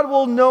 God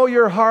will know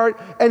your heart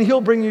and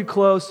he'll bring you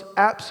close.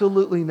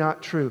 Absolutely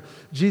not true.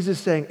 Jesus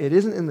is saying, it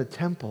isn't in the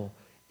temple,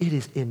 it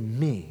is in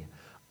me.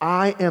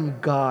 I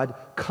am God,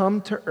 come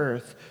to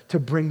earth to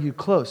bring you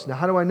close. Now,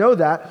 how do I know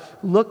that?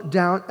 Look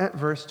down at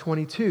verse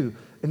 22,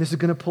 and this is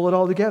going to pull it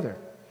all together.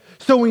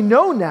 So we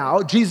know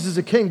now Jesus is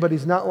a king, but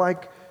he's not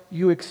like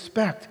you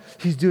expect.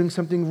 He's doing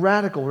something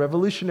radical,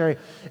 revolutionary.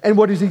 And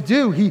what does he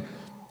do?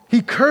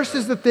 He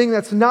curses the thing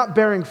that's not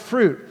bearing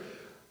fruit.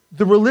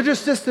 The religious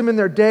system in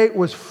their day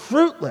was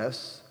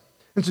fruitless.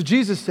 And so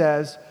Jesus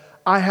says,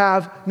 I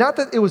have, not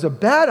that it was a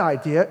bad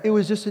idea, it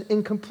was just an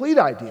incomplete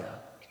idea.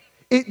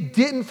 It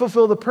didn't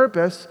fulfill the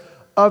purpose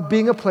of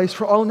being a place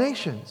for all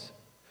nations.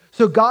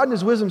 So God in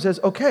his wisdom says,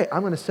 okay,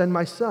 I'm going to send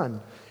my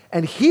son.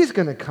 And he's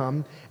going to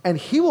come, and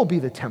he will be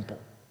the temple.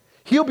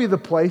 He'll be the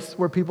place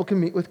where people can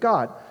meet with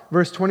God.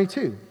 Verse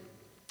 22.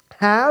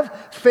 Have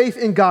faith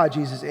in God,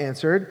 Jesus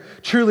answered.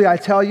 Truly, I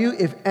tell you,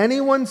 if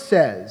anyone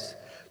says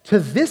to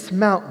this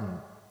mountain,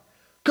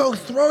 go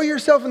throw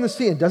yourself in the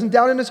sea, and doesn't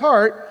doubt in his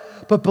heart,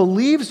 but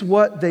believes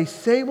what they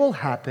say will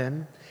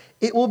happen,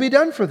 it will be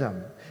done for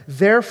them.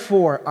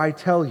 Therefore, I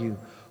tell you,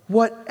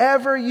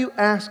 whatever you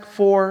ask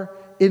for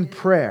in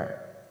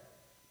prayer,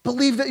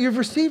 believe that you've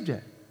received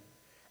it,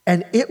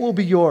 and it will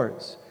be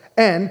yours.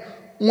 And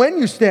when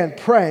you stand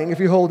praying, if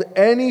you hold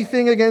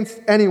anything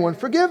against anyone,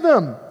 forgive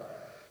them,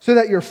 so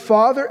that your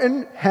Father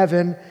in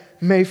heaven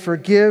may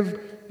forgive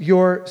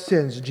your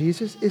sins.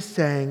 Jesus is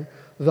saying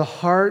the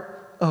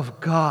heart of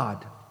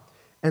God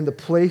and the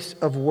place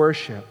of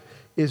worship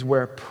is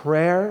where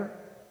prayer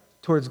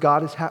towards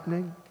God is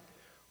happening,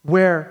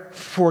 where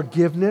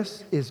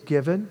forgiveness is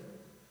given,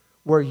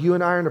 where you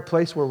and I are in a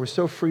place where we're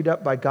so freed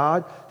up by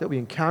God that we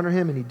encounter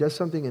him and he does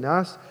something in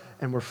us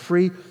and we're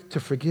free to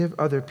forgive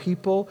other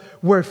people,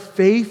 where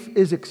faith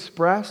is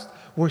expressed,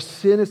 where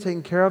sin is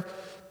taken care of.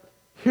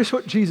 Here's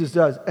what Jesus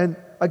does. And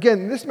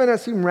again, this may not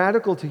seem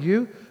radical to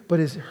you, but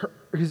his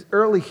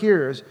early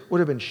hearers would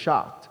have been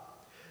shocked.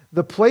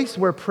 The place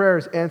where prayer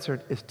is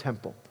answered is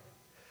temple.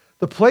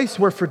 The place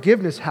where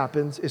forgiveness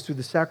happens is through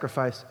the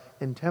sacrifice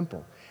in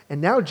temple. And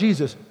now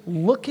Jesus,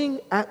 looking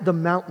at the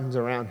mountains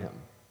around him,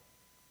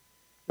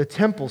 the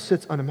temple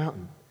sits on a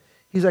mountain.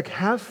 He's like,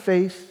 have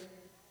faith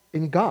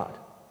in God.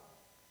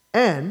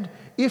 And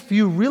if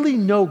you really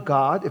know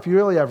God, if you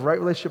really have right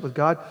relationship with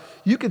God,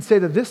 you could say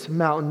to this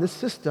mountain, this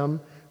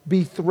system,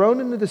 be thrown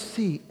into the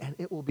sea and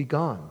it will be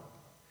gone.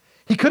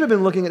 He could have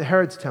been looking at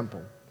Herod's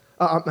temple,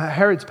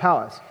 Herod's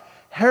palace.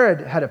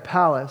 Herod had a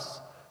palace,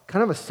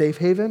 kind of a safe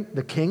haven,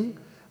 the king,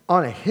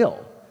 on a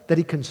hill that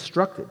he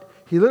constructed.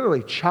 He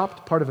literally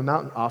chopped part of a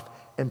mountain off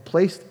and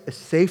placed a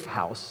safe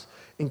house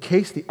in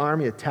case the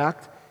army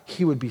attacked,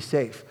 he would be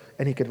safe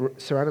and he could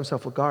surround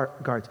himself with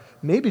guards.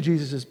 Maybe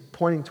Jesus is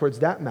pointing towards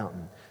that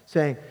mountain,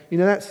 saying, you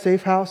know that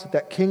safe house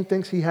that king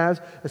thinks he has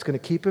that's going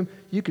to keep him?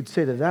 You could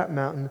say to that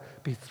mountain,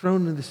 be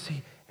thrown into the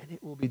sea and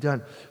it will be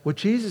done. What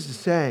Jesus is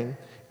saying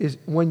is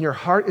when your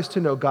heart is to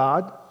know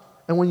God,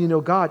 and when you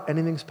know God,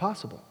 anything's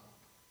possible.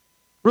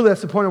 Really,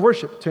 that's the point of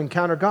worship, to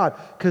encounter God,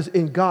 because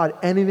in God,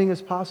 anything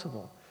is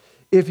possible.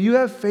 If you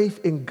have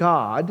faith in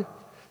God,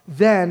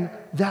 then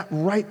that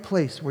right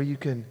place where you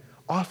can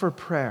offer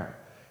prayer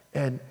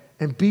and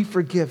be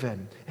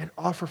forgiven and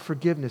offer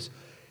forgiveness,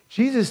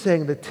 Jesus is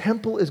saying the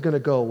temple is going to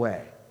go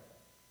away.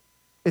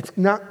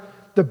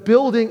 The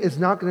building is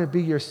not going to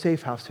be your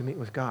safe house to meet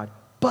with God.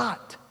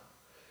 But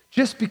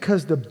just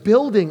because the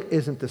building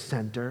isn't the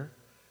center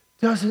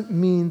doesn't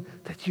mean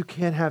that you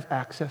can't have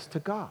access to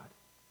God.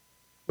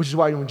 Which is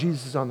why when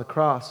Jesus is on the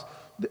cross,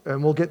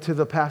 and we'll get to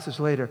the passage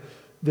later,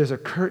 there's a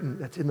curtain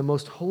that's in the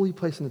most holy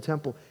place in the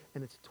temple,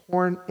 and it's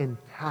torn in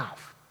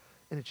half,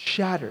 and it's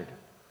shattered,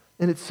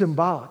 and it's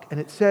symbolic. And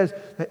it says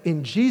that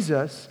in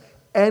Jesus,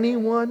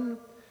 anyone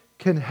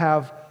can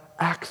have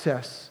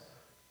access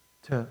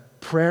to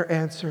prayer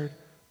answered,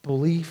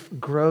 belief,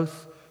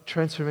 growth,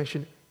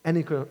 transformation.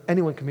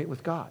 Anyone can meet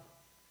with God.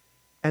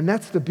 And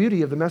that's the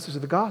beauty of the message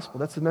of the gospel.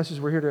 That's the message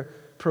we're here to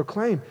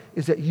proclaim,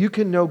 is that you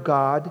can know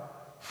God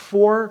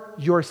for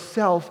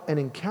yourself and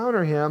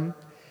encounter him,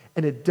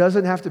 and it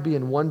doesn't have to be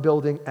in one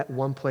building at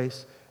one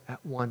place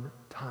at one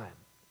time.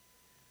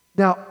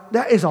 Now,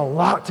 that is a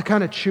lot to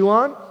kind of chew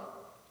on,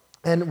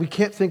 and we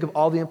can't think of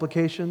all the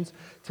implications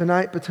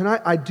tonight, but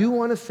tonight I do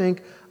want to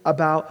think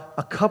about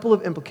a couple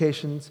of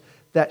implications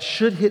that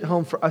should hit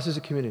home for us as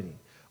a community.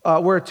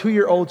 We're a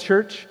 2-year-old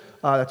church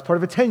that's part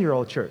of a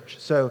 10-year-old church.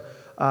 So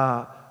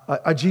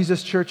a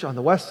Jesus church on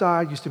the west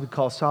side used to be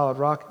called Solid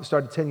Rock. It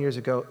started 10 years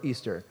ago,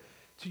 Easter.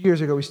 2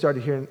 years ago, we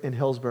started here in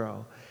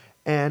Hillsboro.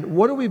 And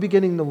what are we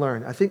beginning to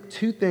learn? I think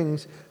 2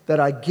 things that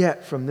I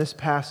get from this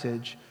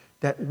passage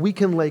that we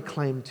can lay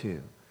claim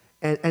to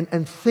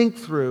and think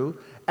through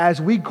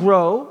as we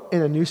grow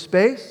in a new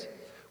space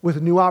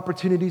with new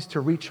opportunities to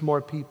reach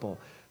more people.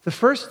 The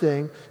first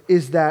thing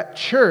is that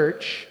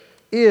church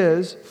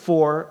is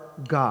for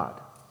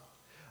God.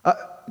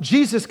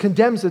 Jesus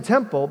condemns the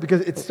temple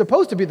because it's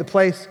supposed to be the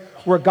place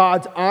where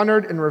God's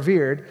honored and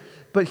revered,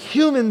 but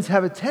humans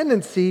have a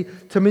tendency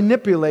to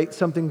manipulate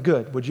something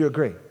good. Would you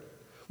agree?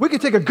 We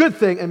could take a good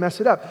thing and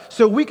mess it up.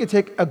 So we could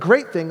take a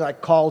great thing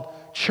like called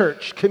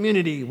church,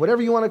 community,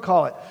 whatever you want to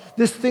call it,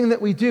 this thing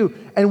that we do,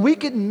 and we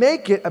could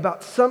make it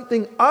about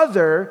something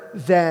other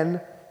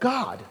than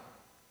God.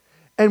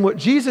 And what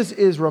Jesus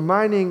is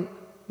reminding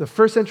the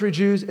first century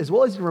Jews, as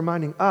well as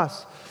reminding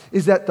us,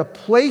 is that the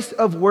place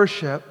of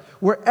worship,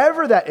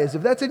 wherever that is,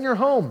 if that's in your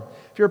home,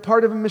 if you're a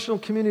part of a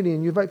missional community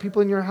and you invite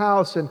people in your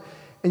house and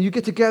you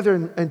get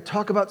together and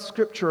talk about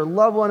scripture or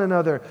love one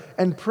another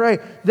and pray,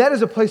 that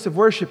is a place of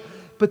worship.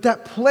 But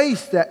that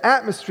place, that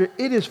atmosphere,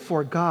 it is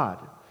for God.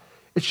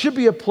 It should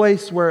be a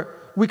place where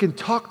we can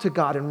talk to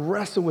God and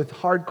wrestle with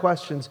hard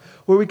questions,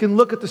 where we can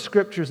look at the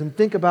scriptures and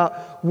think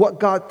about what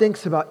God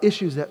thinks about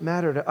issues that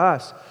matter to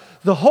us.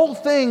 The whole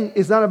thing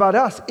is not about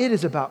us, it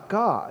is about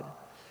God.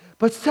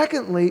 But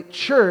secondly,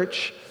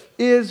 church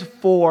is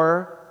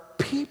for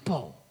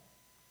people.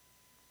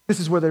 This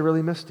is where they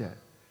really missed it.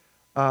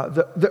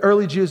 The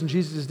early Jews in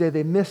Jesus' day,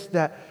 they missed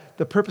that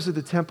the purpose of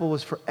the temple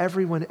was for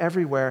everyone,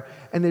 everywhere,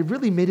 and they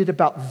really made it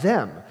about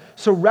them.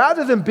 So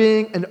rather than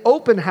being an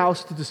open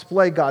house to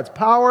display God's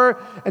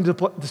power and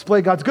to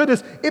display God's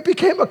goodness, it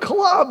became a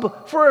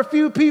club for a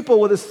few people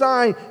with a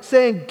sign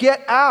saying,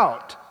 "Get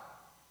out."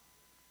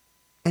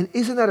 And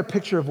isn't that a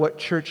picture of what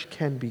church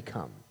can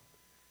become?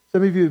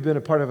 Some of you have been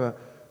a part of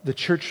the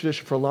church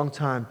tradition for a long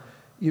time.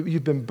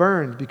 You've been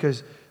burned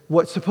because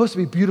what's supposed to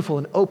be beautiful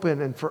and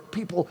open and for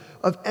people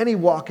of any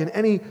walk and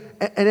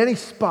any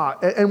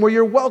spot and where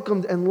you're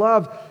welcomed and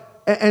loved,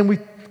 and we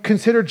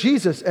consider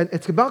Jesus, and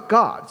it's about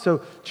God.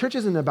 So church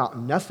isn't about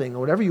nothing or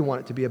whatever you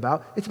want it to be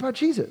about. It's about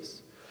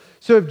Jesus.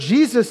 So if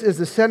Jesus is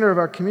the center of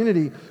our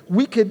community,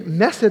 we could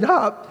mess it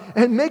up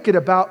and make it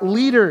about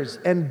leaders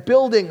and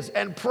buildings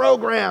and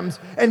programs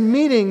and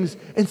meetings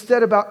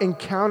instead about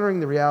encountering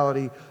the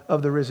reality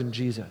of the risen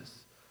Jesus.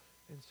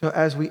 So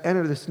as we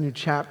enter this new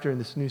chapter in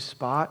this new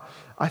spot,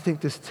 I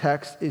think this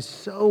text is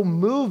so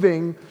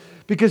moving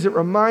because it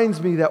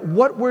reminds me that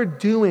what we're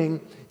doing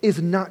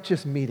is not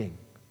just meeting.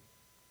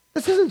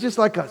 This isn't just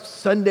like a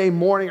Sunday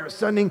morning or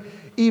Sunday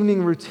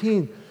evening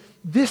routine.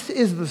 This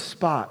is the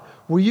spot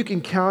where you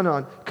can count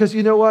on, because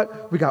you know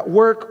what? We got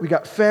work, we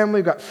got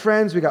family, we got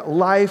friends, we got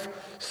life.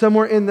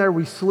 Somewhere in there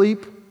we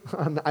sleep.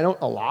 I don't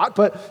a lot,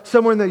 but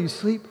somewhere in there you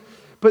sleep.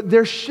 But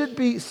there should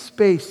be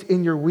space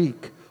in your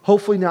week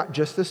Hopefully not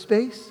just the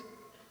space.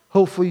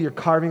 Hopefully you're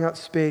carving out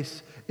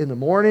space in the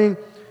morning,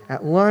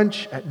 at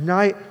lunch, at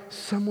night,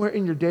 somewhere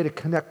in your day to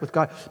connect with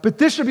God. But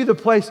this should be the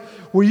place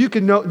where you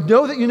can know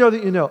that you know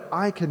that you know,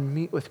 I can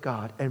meet with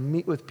God and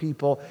meet with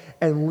people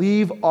and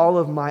leave all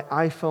of my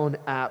iPhone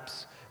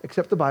apps,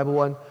 except the Bible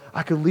one,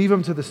 I could leave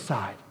them to the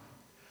side.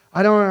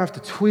 I don't have to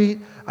tweet.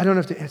 I don't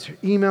have to answer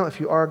email. If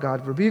you are,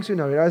 God rebukes you.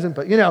 No, he doesn't.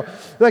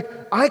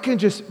 But, I can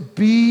just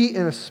be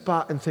in a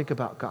spot and think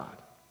about God.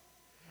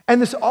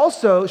 And this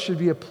also should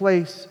be a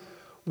place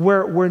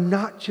where we're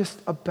not just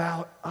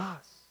about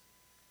us.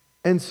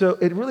 And so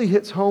it really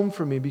hits home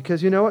for me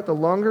because you know what? The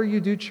longer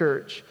you do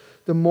church,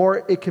 the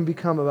more it can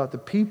become about the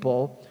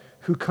people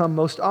who come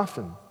most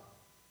often.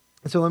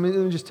 And so let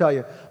me just tell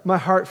you, my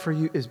heart for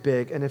you is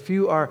big. And if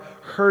you are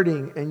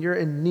hurting and you're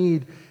in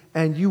need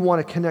and you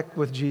want to connect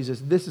with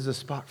Jesus, this is a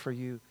spot for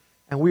you.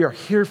 And we are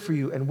here for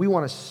you, and we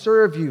want to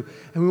serve you,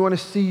 and we want to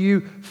see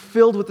you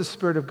filled with the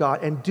Spirit of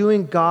God and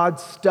doing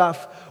God's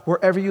stuff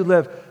wherever you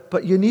live.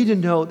 But you need to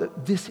know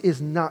that this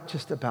is not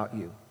just about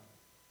you.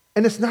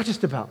 And it's not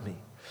just about me.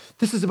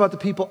 This is about the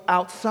people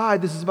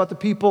outside. This is about the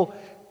people,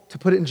 to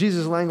put it in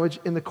Jesus' language,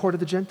 in the court of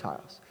the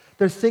Gentiles.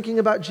 They're thinking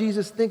about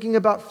Jesus, thinking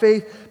about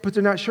faith, but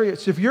they're not sure yet.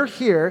 So if you're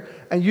here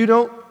and you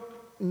don't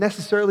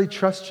necessarily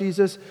trust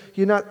Jesus,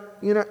 you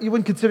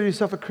wouldn't consider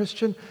yourself a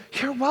Christian,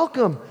 you're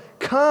welcome.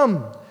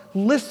 Come.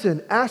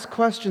 Listen, ask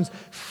questions,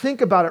 think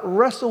about it,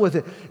 wrestle with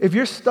it. If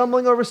you're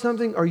stumbling over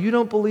something or you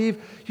don't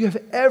believe, you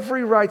have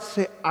every right to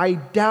say, I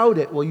doubt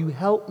it. Will you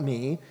help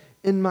me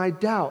in my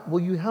doubt? Will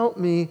you help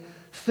me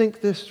think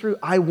this through?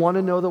 I want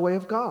to know the way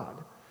of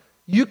God.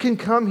 You can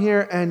come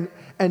here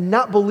and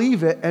not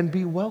believe it and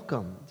be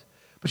welcomed.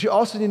 But you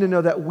also need to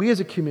know that we as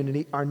a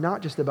community are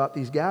not just about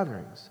these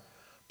gatherings.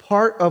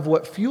 Part of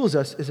what fuels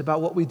us is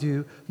about what we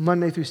do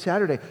Monday through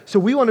Saturday. So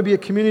we want to be a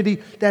community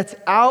that's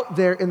out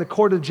there in the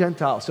court of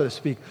Gentiles, so to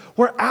speak.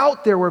 We're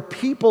out there where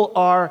people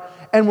are,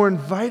 and we're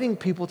inviting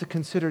people to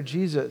consider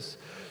Jesus.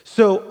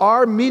 So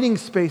our meeting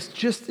space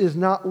just is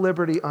not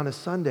Liberty on a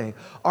Sunday.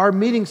 Our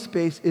meeting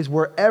space is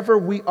wherever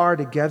we are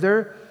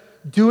together,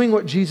 doing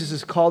what Jesus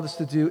has called us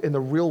to do in the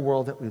real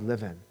world that we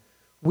live in.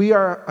 We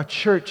are a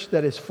church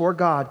that is for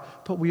God,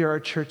 but we are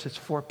a church that's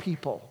for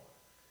people.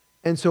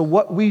 And so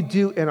what we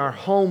do in our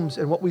homes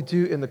and what we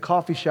do in the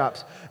coffee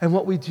shops and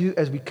what we do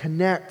as we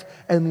connect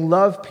and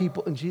love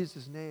people in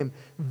Jesus' name,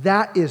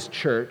 that is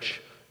church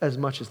as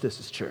much as this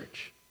is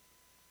church.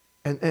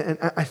 And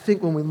I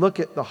think when we look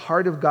at the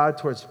heart of God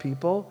towards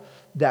people,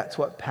 that's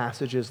what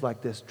passages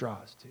like this draw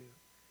us to.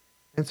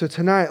 And so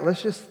tonight,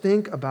 let's just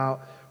think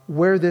about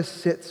where this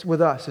sits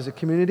with us as a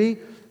community.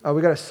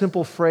 We got a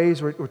simple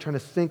phrase we're trying to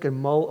think and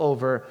mull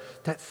over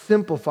that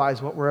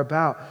simplifies what we're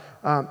about.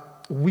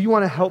 We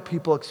want to help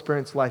people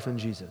experience life in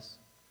Jesus.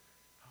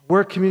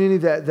 We're a community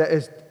that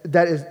is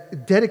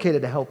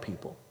dedicated to help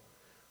people.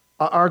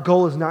 Our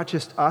goal is not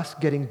just us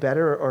getting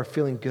better or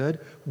feeling good.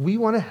 We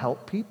want to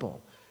help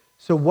people.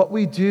 So what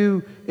we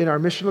do in our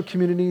missional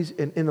communities,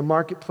 in the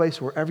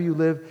marketplace, wherever you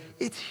live,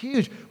 it's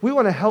huge. We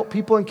want to help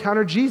people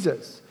encounter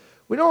Jesus.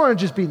 We don't want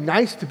to just be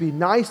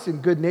nice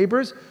and good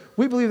neighbors.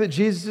 We believe that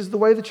Jesus is the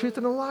way, the truth,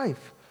 and the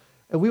life.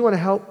 And we want to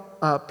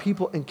help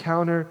people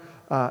encounter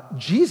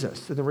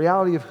Jesus and the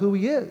reality of who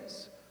he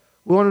is.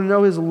 We want to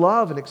know his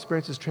love and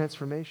experience his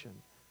transformation.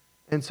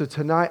 And so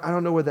tonight, I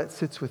don't know where that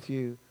sits with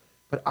you,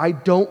 but I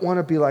don't want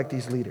to be like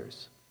these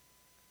leaders.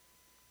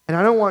 And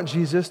I don't want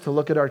Jesus to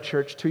look at our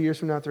church 2 years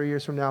from now, 3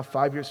 years from now,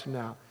 5 years from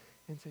now,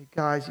 and say,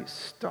 guys, you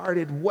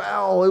started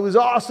well. It was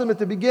awesome at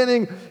the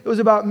beginning. It was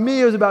about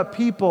me. It was about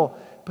people.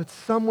 But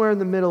somewhere in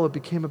the middle, it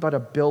became about a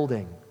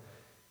building.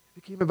 It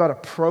became about a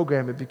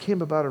program. It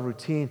became about a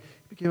routine.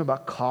 It became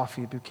about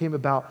coffee. It became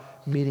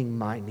about meeting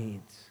my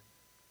needs.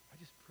 I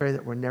just pray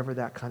that we're never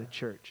that kind of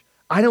church.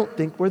 I don't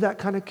think we're that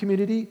kind of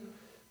community,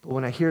 but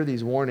when I hear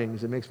these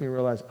warnings, it makes me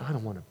realize I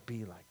don't want to be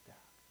like that.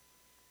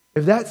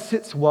 If that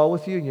sits well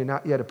with you and you're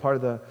not yet a part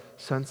of the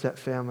Sunset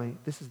family,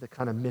 this is the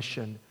kind of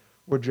mission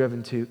we're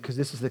driven to because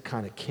this is the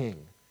kind of king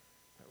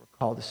that we're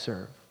called to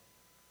serve.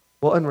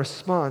 Well, in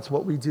response,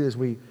 what we do is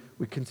we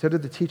consider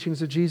the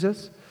teachings of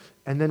Jesus,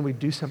 and then we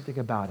do something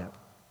about it.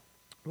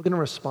 We're going to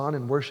respond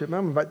in worship. I'm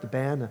going to invite the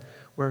band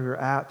where you're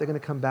at. They're going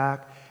to come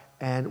back,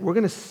 and we're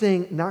going to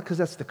sing, not because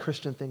that's the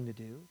Christian thing to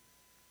do,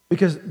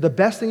 because the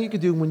best thing you can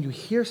do when you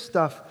hear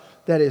stuff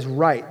that is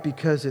right,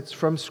 because it's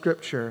from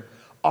Scripture,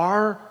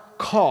 our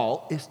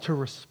call is to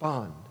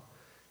respond.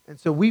 And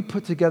so we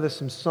put together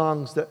some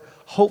songs that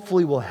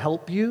hopefully will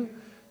help you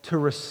to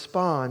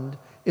respond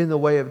in the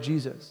way of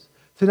Jesus.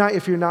 Tonight,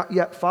 if you're not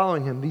yet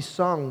following him, these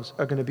songs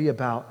are going to be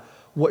about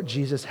what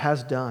Jesus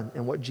has done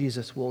and what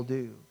Jesus will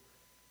do.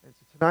 And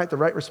so tonight, the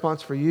right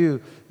response for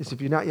you is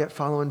if you're not yet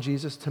following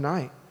Jesus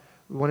tonight,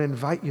 we want to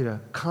invite you to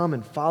come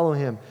and follow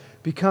him.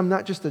 Become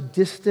not just a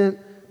distant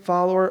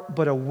follower,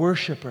 but a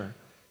worshiper.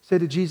 Say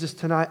to Jesus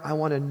tonight, I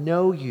want to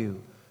know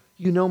you.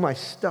 You know my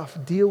stuff.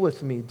 Deal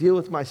with me. Deal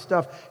with my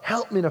stuff.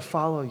 Help me to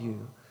follow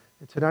you.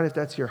 And tonight, if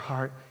that's your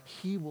heart,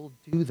 he will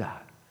do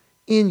that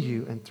in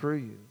you and through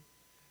you.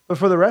 But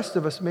for the rest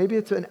of us, maybe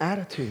it's an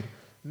attitude.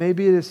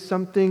 Maybe it is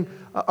something,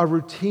 a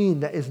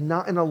routine that is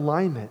not in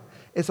alignment.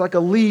 It's like a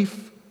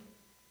leaf,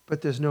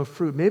 but there's no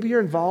fruit. Maybe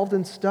you're involved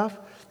in stuff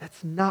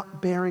that's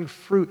not bearing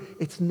fruit.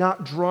 It's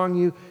not drawing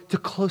you to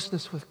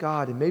closeness with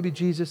God. And maybe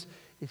Jesus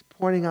is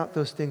pointing out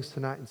those things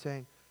tonight and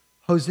saying,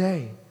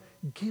 Jose,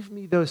 give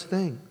me those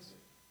things.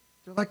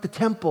 They're like the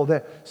temple.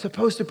 They're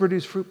supposed to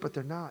produce fruit, but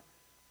they're not.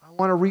 I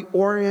want to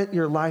reorient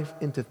your life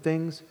into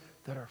things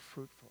that are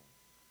fruitful.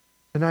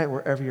 Tonight,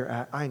 wherever you're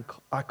at,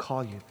 I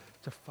call you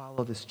to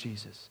follow this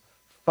Jesus.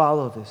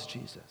 Follow this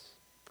Jesus.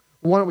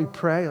 Why don't we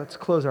pray? Let's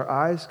close our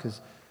eyes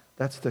because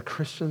that's the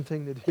Christian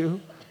thing to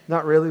do.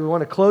 Not really. We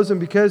want to close them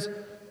because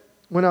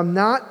when I'm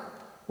not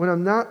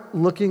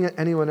looking at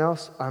anyone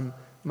else,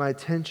 my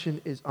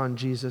attention is on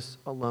Jesus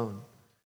alone.